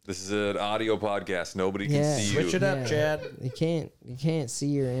 Chad, this is an audio podcast. Nobody can Yeah. see Switch you. it up, Yeah. Chad. You can't see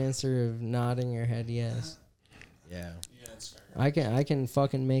your answer of nodding your head yes. Yeah. Yeah, that's fair. I can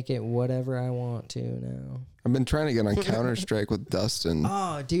fucking make it whatever I want to now. I've been trying to get on Counter-Strike with Dustin.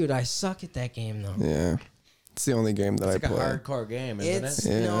 Oh, dude, I suck at that game though. Yeah. It's the only game that It's I like a play. hardcore game, isn't It's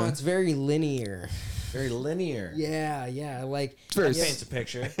it? no, Yeah. it's very linear. Very linear. Yeah, like It's very, That paints a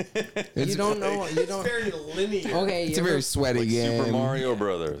picture. you don't know, you don't. very linear. Okay, it's you a very ever- sweaty Like game. Super Mario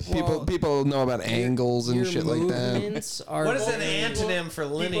Brothers. Well, People know about angles and your shit like that. movements are What is an very- antonym for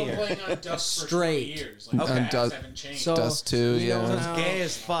People linear? playing on Dust for Straight. 20 years. Like, On the apps Dust- haven't changed. So Dust 2, you know yeah. how- It's gay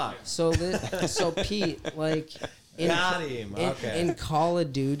as fuck. So Pete, like in, Got him. Okay. in Call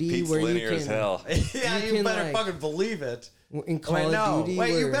of Duty, Pete's where you linear can as hell. yeah, you you, can, better like- fucking believe it. in Call Wait, of no. Duty, Wait,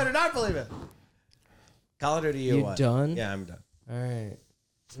 you where- better not believe it. Call of Duty, You what? done? Yeah, I'm done. All right.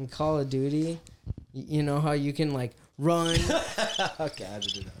 In Call of Duty, you know how you can like run. Okay, I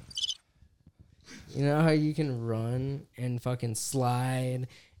did that. You know how you can run and fucking slide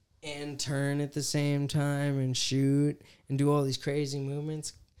and turn at the same time and shoot and do all these crazy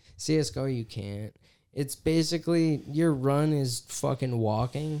movements? CS:GO, you can't. It's basically your run is fucking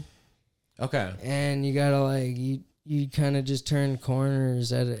walking, Okay. and you gotta like you kind of just turn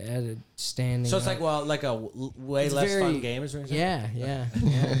corners at a standing. So it's up. like a way It's less very- fun game, is what you're saying? Yeah.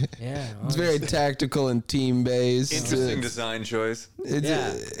 It's very tactical and team based. Interesting design choice. It's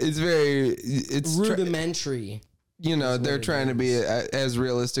Yeah. it's very it's rudimentary. they're trying to be as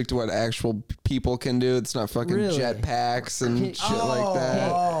realistic to what actual people can do. It's not fucking Really? jetpacks and shit like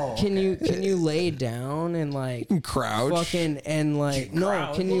that. Oh, Can you lay down and like Crouch. fucking and like no?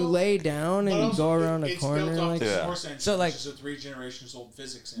 crouch? Can you lay down and But you also, go around a it's corner built off like? the Yeah. Source engine, So, like- which is a 3 generations old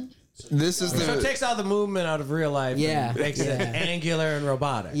physics engine. So This is So it the takes all the movement out of real life. Yeah, And makes it yeah. angular and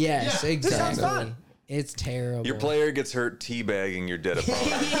robotic. Yes, Yeah, this sounds exactly. fun. It's terrible. Your player gets hurt teabagging your dead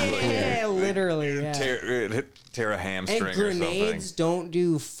opponent. yeah, literally. Yeah. Tear a hamstring And or something. grenades don't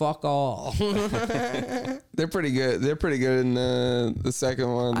do fuck all. They're pretty good. They're pretty good in the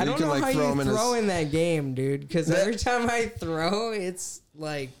second one. I don't know how throw you 'em throw in that game, dude. Because every time I throw, it's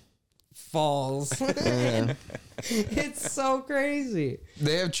like falls. It's so crazy.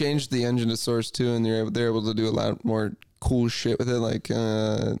 They have changed the engine to Source 2, and they're able to do a lot more cool shit with it. Like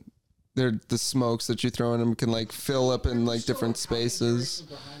the smokes that you throw in them can like fill up in like different spaces.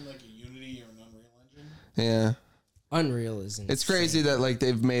 Behind like a Unity or an Unreal Engine. Yeah. Unreal is insane. It's crazy that like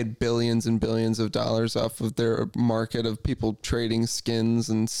they've made billions and billions of dollars off of their market of people trading skins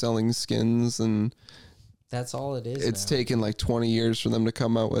and selling skins, and That's all it is. it's now. taken like 20 years for them to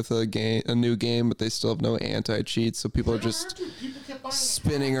come out with a new game, but they still have no anti-cheat, so people are just People kept buying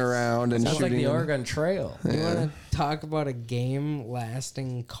spinning around and Sounds like shooting the them. Oregon Trail. You want to talk about a game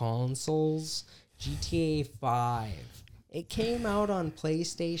lasting consoles? GTA 5. It came out on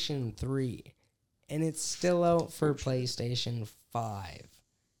PlayStation 3, and it's still out for PlayStation 5.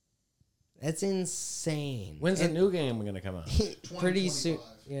 That's insane. When's the new game going to come out? Pretty soon.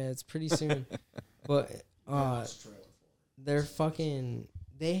 Yeah, it's pretty soon. But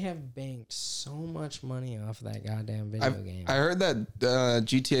they have banked so much money off of that goddamn video game. I heard that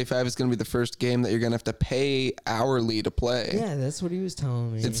GTA 5 is going to be the first game that you're going to have to pay hourly to play. Yeah, that's what he was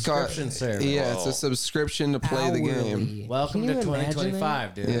telling me. It's called, Subscription service. yeah, it's a subscription to play the game. Hourly. Welcome Can to you imagine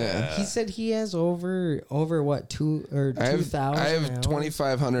 2025, dude. Yeah. He said he has over what 2,000. I have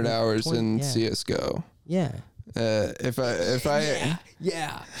 2,500 hours in CS:GO. Yeah. If I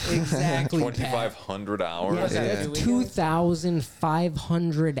Yeah, exactly. 2,500 hours. Yeah.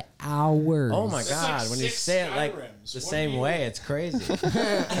 2,500 hours. Oh my like God! When you 6 say it like Skyrims. the What same do you- way, it's crazy.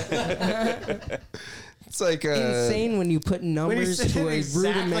 it's like Insane when you put When you numbers say to it a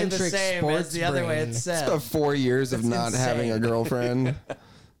exactly the rudimentary same sports as the other way brain. it's said. about 4 years of That's not having a insane. girlfriend.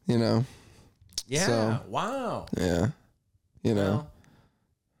 You know, Yeah. So- Wow. yeah. You know,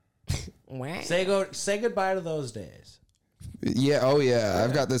 Well, say goodbye to those days. yeah. Oh yeah.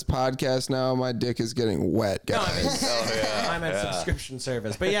 I've got this podcast now. My dick is getting wet, No, I guys. mean, Oh, yeah. I'm at subscription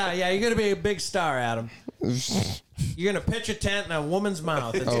service. But yeah, you're gonna be a big star, Adam. You're gonna pitch a tent in a woman's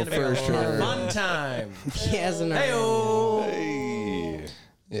mouth. It's gonna be for a sure. fun time. He hasn't. Hey-o. Hey.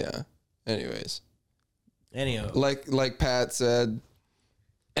 Yeah. Anyways, Anyhow, like Pat said,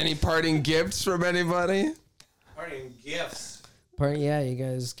 any parting gifts from anybody? parting gifts. Yeah, you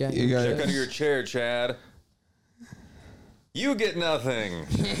guys got. You got Check it. under your chair, Chad. You get nothing.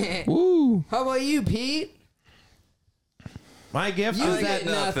 Woo. How about you, Pete? My gift You is get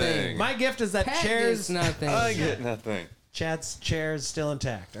that nothing. my gift is that Pat chairs. gets nothing. I get nothing. Chad's chair is still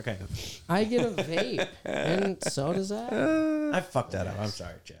intact. Okay, I get a vape, and so does that. I fucked that up. I'm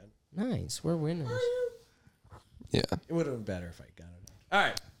sorry, Chad. Nice, we're winners. Yeah. It would have been better if I got it. All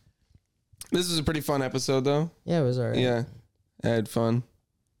right. This was a pretty fun episode, though. Yeah, it was alright. Yeah. I had fun.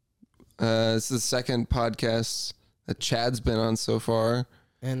 It's the second podcast that Chad's been on so far.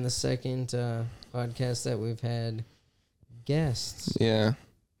 And the second podcast that we've had guests. Yeah.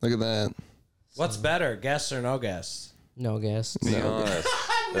 Look at that. What's better, guests or no guests? No guests. Be honest.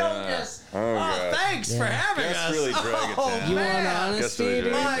 No guests. Oh, God. Thanks for having Guess us. really drag it down. You man. want Guess honesty, really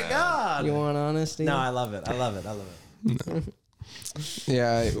dude? drag My it down. God. You want honesty? No, I love it. I love it. I love it.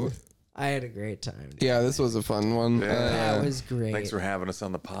 Yeah. I had a great time. Dude. Yeah, this was a fun one. That was great. Thanks for having us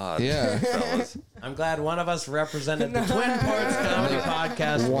on the pod. Yeah. fellas. I'm glad one of us represented the Twin Ports Comedy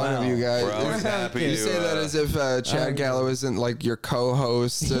Podcast. One of you guys. We're always happy You to say that as if Chad Gallo isn't like your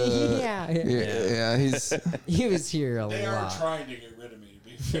co-host. Yeah. Yeah, he's. He was here a They are lot. trying to get rid of me, to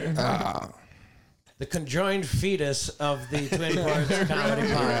be fair. The conjoined fetus of the Twin Ports Comedy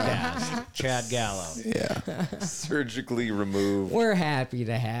Podcast, Chad Gallo. Yeah. surgically removed. We're happy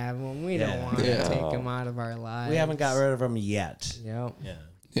to have him. We don't Yeah. want to Yeah. take him out of our lives. We haven't got rid of him yet. Yep. Yeah.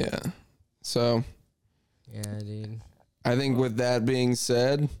 Yeah. So Yeah, dude. I think with that being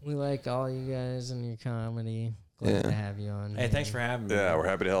said, We like all you guys and your comedy. Glad Yeah. to have you on. Hey, thanks for having me. Yeah, we're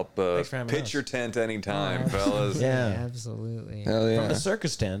happy to help Thanks for having pitch us. your tent anytime, Oh, fellas. Yeah. Absolutely. hell From yeah. the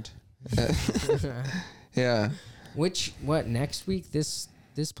circus tent. Yeah. What next week this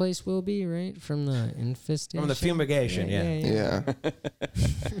place will be, right? From the infestation. From the fumigation, yeah. Yeah.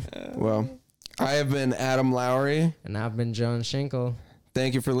 Well, I have been Adam Lowry. And I've been John Schenkel.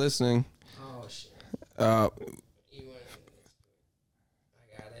 Thank you for listening. Oh shit. Uh, I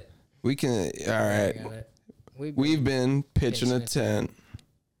got it. we can. All right. I got it. We've been pitching a tent.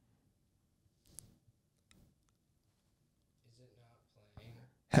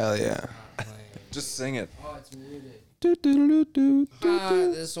 Hell yeah. Playing. Just sing it. Oh, it's muted. Do, do, do, do, do,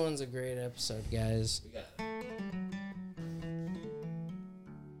 do. This one's a great episode, guys. We got it.